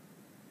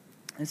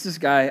 It's this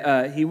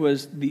guy, he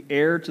was the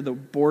heir to the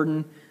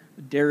Borden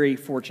dairy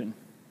fortune.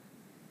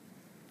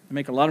 They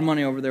make a lot of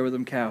money over there with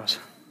them cows.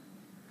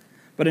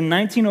 But in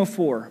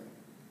 1904,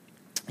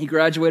 he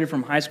graduated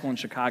from high school in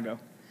Chicago,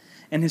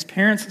 and his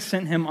parents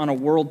sent him on a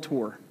world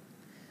tour.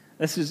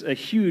 This is a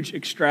huge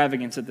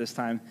extravagance at this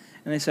time.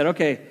 And they said,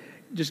 okay,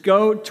 just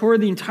go tour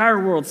the entire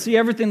world, see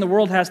everything the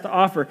world has to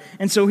offer.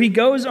 And so he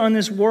goes on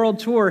this world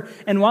tour,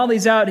 and while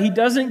he's out, he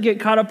doesn't get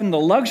caught up in the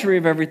luxury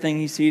of everything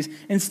he sees.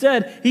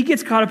 Instead, he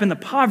gets caught up in the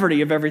poverty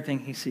of everything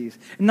he sees.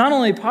 And not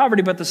only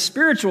poverty, but the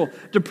spiritual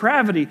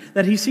depravity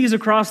that he sees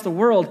across the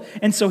world.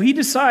 And so he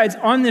decides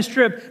on this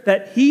trip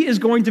that he is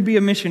going to be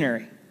a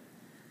missionary.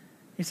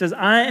 He says,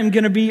 I am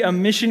going to be a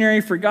missionary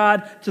for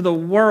God to the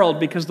world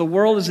because the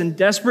world is in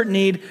desperate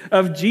need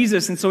of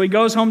Jesus. And so he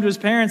goes home to his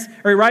parents,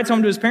 or he writes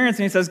home to his parents,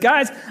 and he says,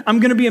 guys, I'm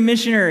going to be a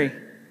missionary.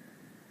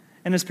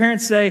 And his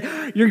parents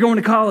say, you're going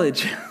to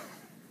college,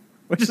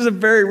 which is a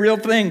very real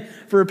thing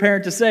for a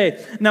parent to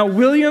say. Now,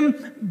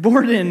 William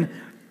Borden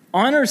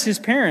honors his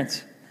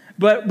parents,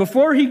 but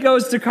before he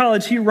goes to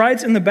college, he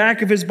writes in the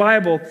back of his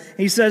Bible,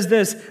 he says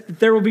this, that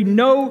there will be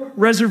no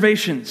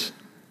reservations.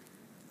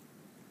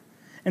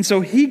 And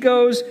so he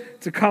goes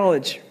to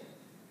college.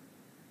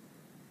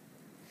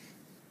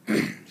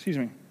 Excuse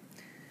me.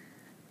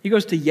 He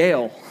goes to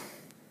Yale.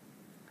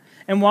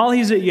 And while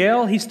he's at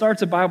Yale, he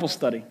starts a Bible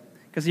study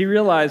because he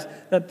realized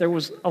that there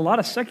was a lot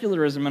of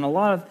secularism and a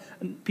lot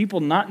of people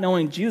not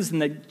knowing Jesus,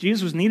 and that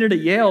Jesus was needed at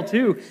Yale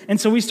too. And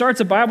so he starts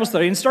a Bible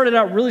study, and started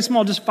out really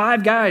small, just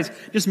 5 guys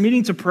just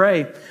meeting to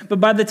pray. But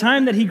by the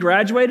time that he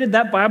graduated,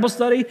 that Bible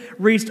study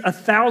reached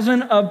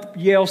 1,000 of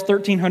Yale's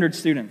 1,300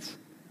 students.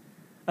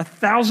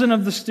 1,000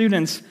 of the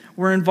students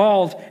were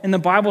involved in the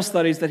Bible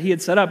studies that he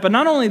had set up. But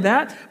not only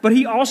that, but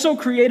he also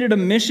created a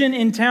mission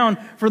in town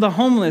for the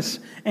homeless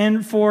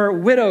and for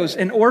widows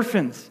and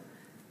orphans.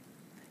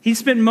 He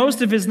spent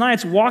most of his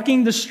nights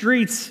walking the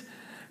streets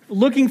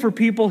looking for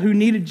people who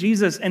needed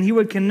Jesus, and he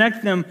would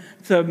connect them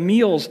to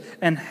meals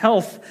and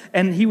health,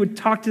 and he would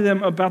talk to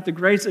them about the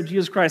grace of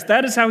Jesus Christ.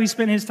 That is how he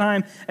spent his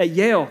time at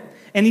Yale,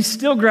 and he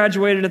still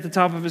graduated at the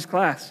top of his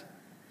class.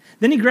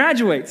 Then he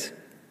graduates,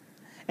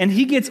 and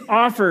he gets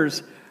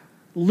offers,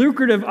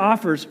 lucrative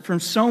offers from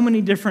so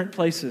many different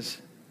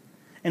places,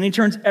 and he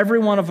turns every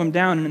one of them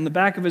down, and in the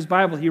back of his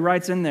Bible, he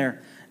writes in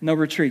there, no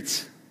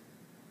retreats.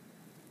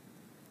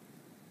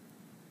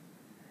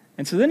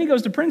 And so then he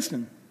goes to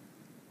Princeton,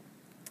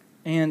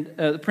 and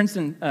the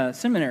Princeton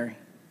Seminary.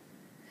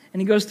 And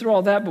he goes through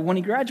all that, but when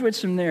he graduates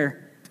from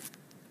there,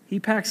 he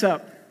packs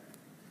up.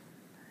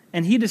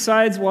 And he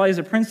decides while he's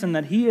at Princeton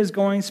that he is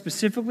going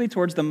specifically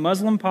towards the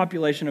Muslim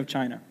population of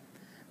China.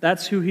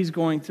 That's who he's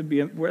going to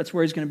be, that's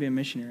where he's going to be a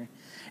missionary.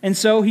 And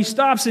so he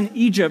stops in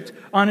Egypt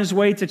on his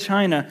way to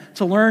China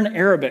to learn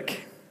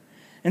Arabic.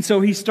 And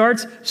so he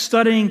starts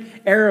studying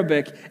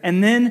Arabic.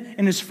 And then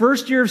in his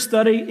first year of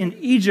study in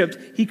Egypt,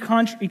 he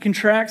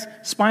contracts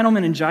spinal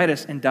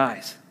meningitis and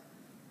dies.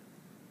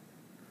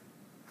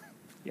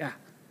 Yeah.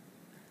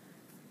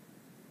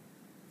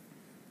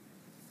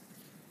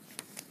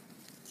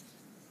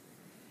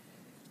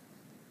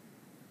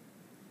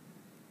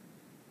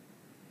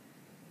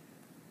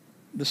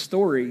 The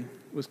story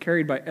was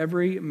carried by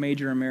every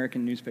major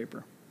American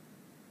newspaper.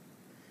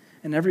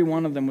 And every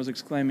one of them was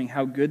exclaiming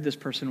how good this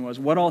person was,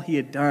 what all he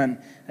had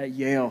done at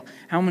Yale,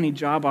 how many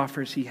job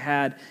offers he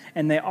had.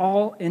 And they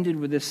all ended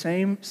with the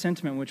same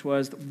sentiment, which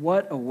was,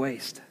 what a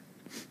waste.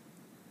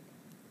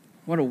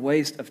 What a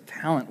waste of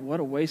talent.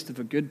 What a waste of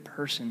a good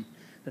person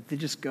that they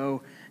just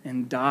go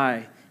and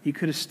die. He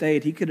could have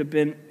stayed. He could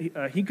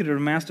have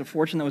amassed a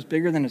fortune that was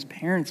bigger than his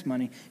parents'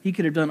 money. He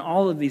could have done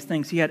all of these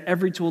things. He had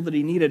every tool that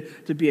he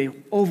needed to be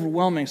an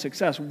overwhelming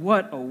success.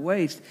 What a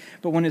waste.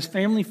 But when his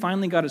family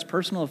finally got his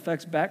personal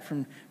effects back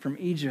from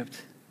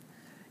Egypt,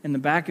 in the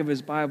back of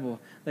his Bible,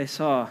 they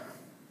saw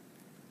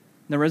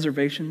no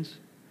reservations,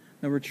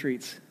 no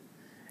retreats.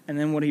 And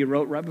then what he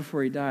wrote right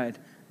before he died,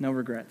 no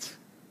regrets.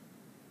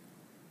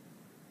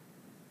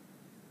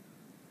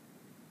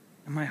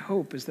 And my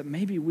hope is that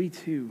maybe we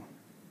too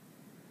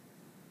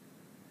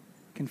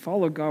can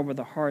follow God with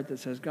a heart that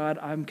says, God,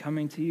 I'm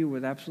coming to you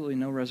with absolutely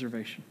no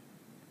reservation.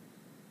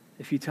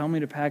 If you tell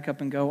me to pack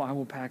up and go, I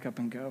will pack up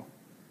and go.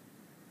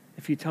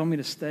 If you tell me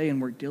to stay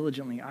and work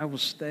diligently, I will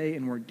stay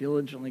and work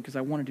diligently because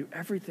I want to do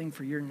everything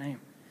for your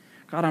name.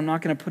 God, I'm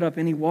not going to put up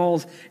any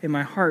walls in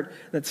my heart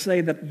that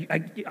say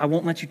that I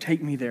won't let you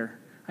take me there.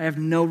 I have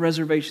no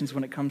reservations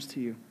when it comes to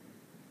you.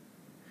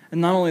 And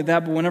not only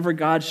that, but whenever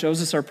God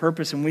shows us our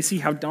purpose and we see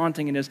how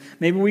daunting it is,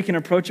 maybe we can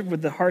approach it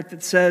with the heart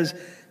that says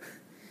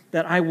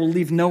that I will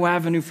leave no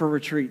avenue for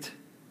retreat.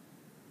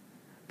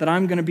 That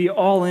I'm going to be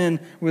all in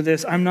with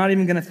this. I'm not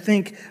even going to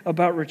think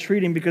about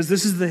retreating because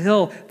this is the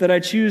hill that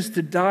I choose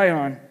to die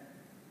on.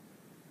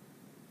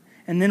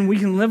 And then we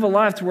can live a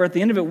life to where at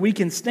the end of it, we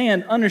can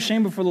stand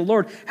unashamed before the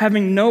Lord,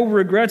 having no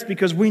regrets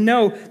because we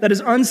know that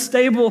as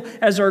unstable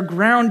as our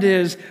ground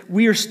is,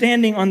 we are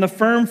standing on the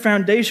firm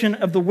foundation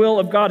of the will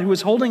of God who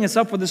is holding us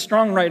up with his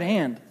strong right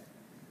hand.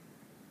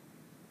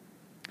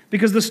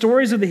 Because the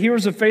stories of the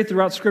heroes of faith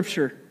throughout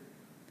Scripture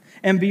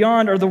and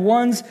beyond are the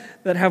ones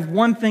that have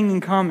one thing in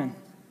common.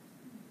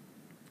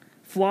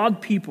 Flawed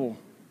people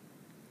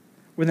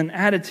with an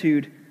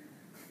attitude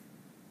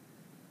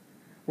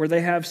where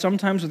they have,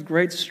 sometimes with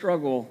great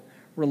struggle,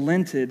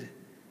 relented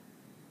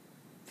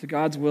to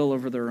God's will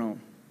over their own.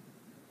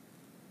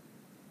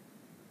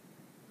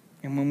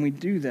 And when we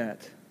do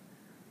that,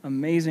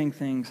 amazing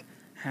things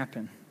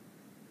happen.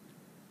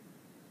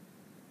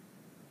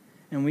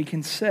 And we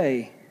can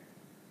say,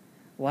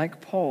 like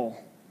Paul,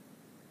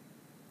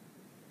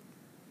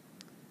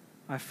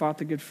 I fought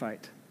the good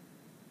fight.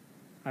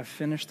 I've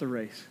finished the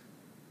race.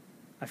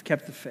 I've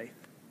kept the faith.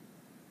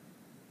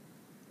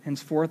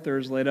 Henceforth there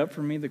is laid up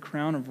for me the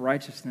crown of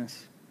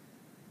righteousness,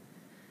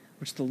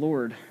 which the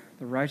Lord,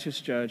 the righteous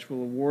judge,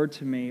 will award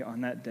to me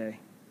on that day.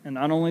 And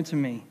not only to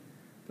me,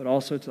 but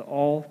also to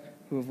all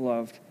who have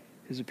loved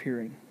his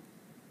appearing.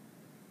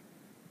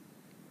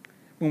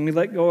 When we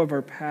let go of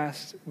our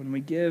past, when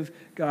we give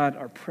God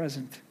our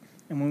present,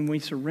 and when we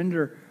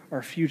surrender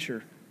our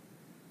future,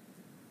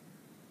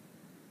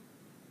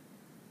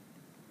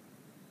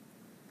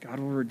 God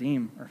will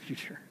redeem our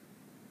future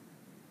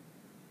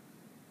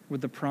with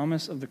the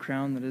promise of the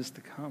crown that is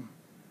to come,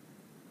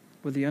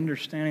 with the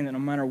understanding that no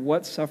matter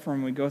what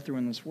suffering we go through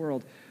in this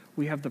world,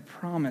 we have the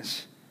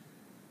promise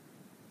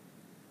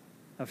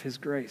of his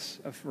grace,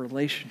 of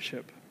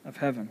relationship, of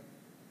heaven.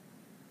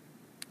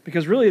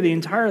 Because really the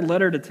entire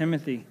letter to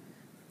Timothy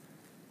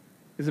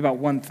is about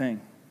one thing.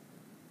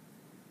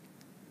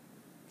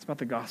 It's about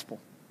the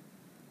gospel.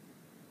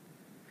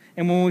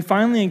 And when we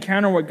finally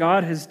encounter what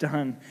God has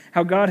done,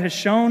 how God has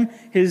shown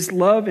his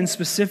love in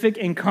specific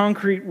and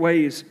concrete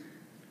ways,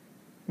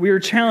 We are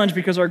challenged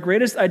because our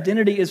greatest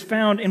identity is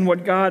found in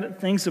what God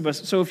thinks of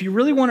us. So if you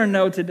really want to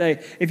know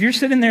today, if you're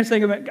sitting there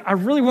thinking, I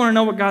really want to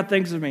know what God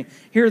thinks of me,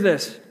 hear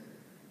this.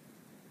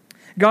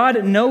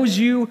 God knows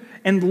you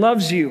and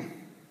loves you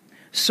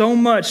so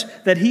much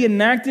that he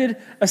enacted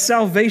a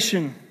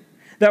salvation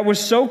that was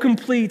so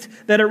complete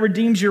that it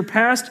redeems your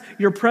past,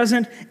 your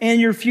present,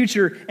 and your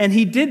future. And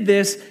he did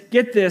this,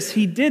 get this,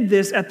 he did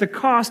this at the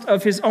cost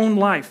of his own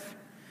life.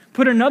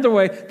 Put another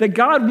way, that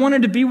God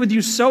wanted to be with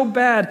you so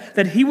bad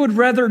that he would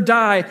rather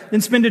die than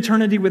spend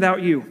eternity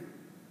without you.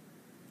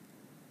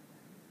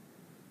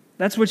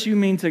 That's what you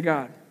mean to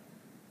God.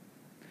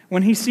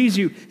 When he sees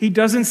you, he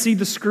doesn't see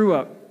the screw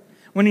up.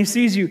 When he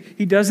sees you,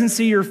 he doesn't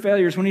see your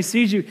failures. When he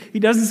sees you, he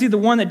doesn't see the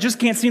one that just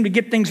can't seem to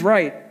get things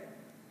right.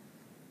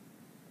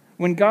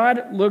 When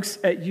God looks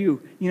at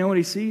you, you know what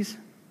he sees?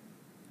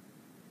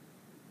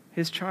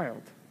 His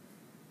child.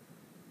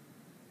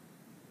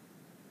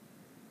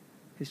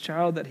 His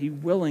child that he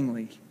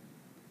willingly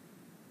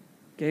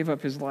gave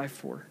up his life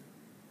for.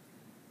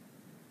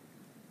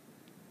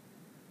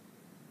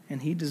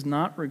 And he does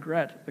not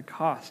regret the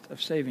cost of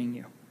saving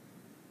you.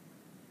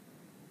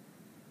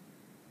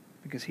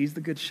 Because he's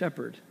the good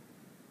shepherd.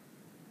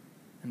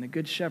 And the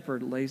good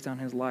shepherd lays down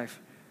his life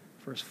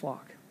for his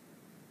flock.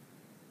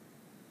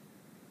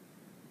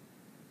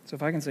 So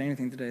if I can say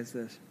anything today, it's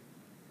this.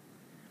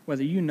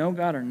 Whether you know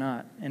God or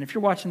not, and if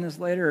you're watching this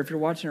later, or if you're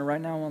watching it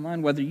right now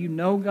online, whether you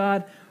know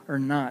God or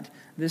not,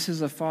 this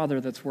is a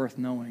Father that's worth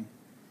knowing.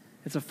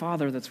 It's a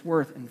Father that's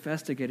worth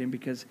investigating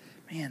because,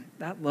 man,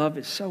 that love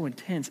is so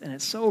intense and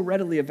it's so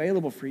readily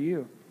available for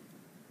you.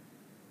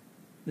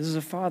 This is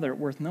a Father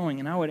worth knowing,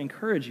 and I would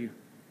encourage you,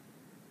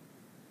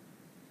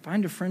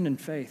 find a friend in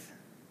faith.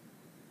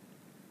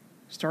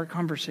 Start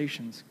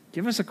conversations.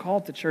 Give us a call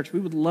at the church. We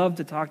would love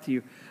to talk to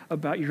you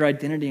about your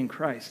identity in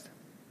Christ.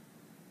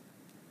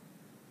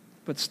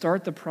 But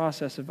start the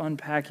process of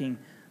unpacking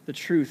the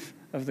truth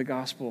of the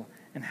gospel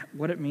and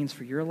what it means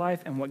for your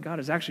life and what God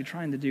is actually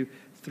trying to do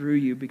through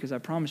you. Because I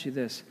promise you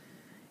this,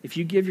 if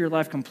you give your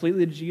life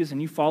completely to Jesus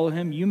and you follow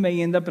him, you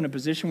may end up in a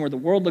position where the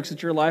world looks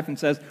at your life and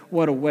says,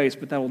 what a waste,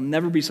 but that will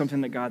never be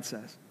something that God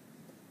says.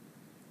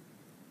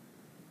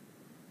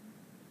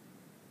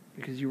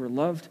 Because you were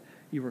loved,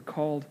 you were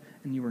called,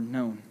 and you were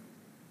known.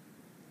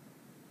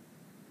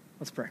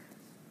 Let's pray.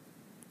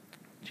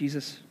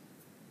 Jesus,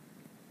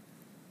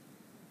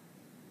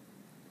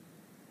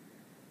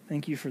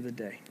 thank you for the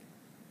day.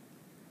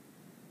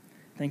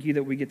 Thank you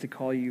that we get to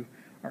call you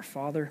our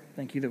Father.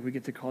 Thank you that we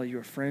get to call you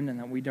a friend and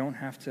that we don't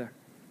have to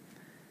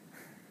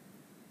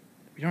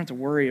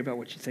worry about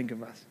what you think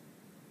of us.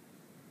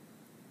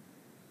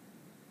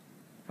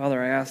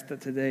 Father, I ask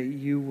that today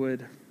you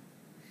would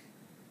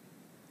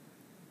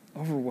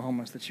overwhelm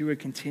us, that you would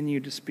continue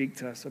to speak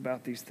to us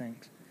about these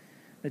things,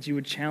 that you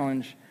would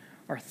challenge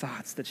our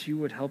thoughts, that you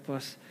would help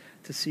us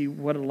to see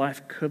what a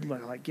life could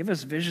look like. Give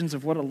us visions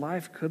of what a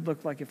life could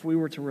look like if we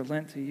were to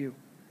relent to you.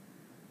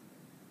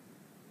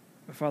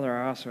 But Father,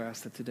 I also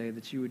ask that today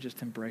that you would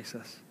just embrace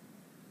us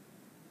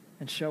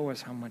and show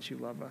us how much you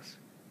love us.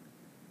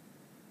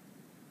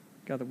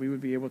 God, that we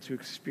would be able to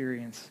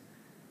experience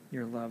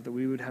your love, that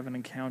we would have an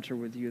encounter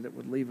with you that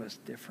would leave us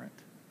different.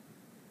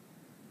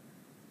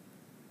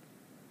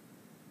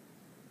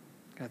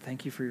 God,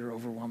 thank you for your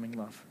overwhelming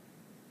love.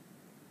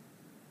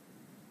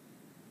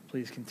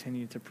 Please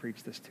continue to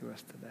preach this to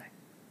us today.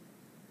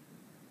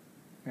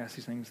 We ask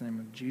these things in the name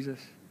of Jesus.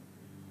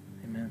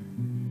 Amen.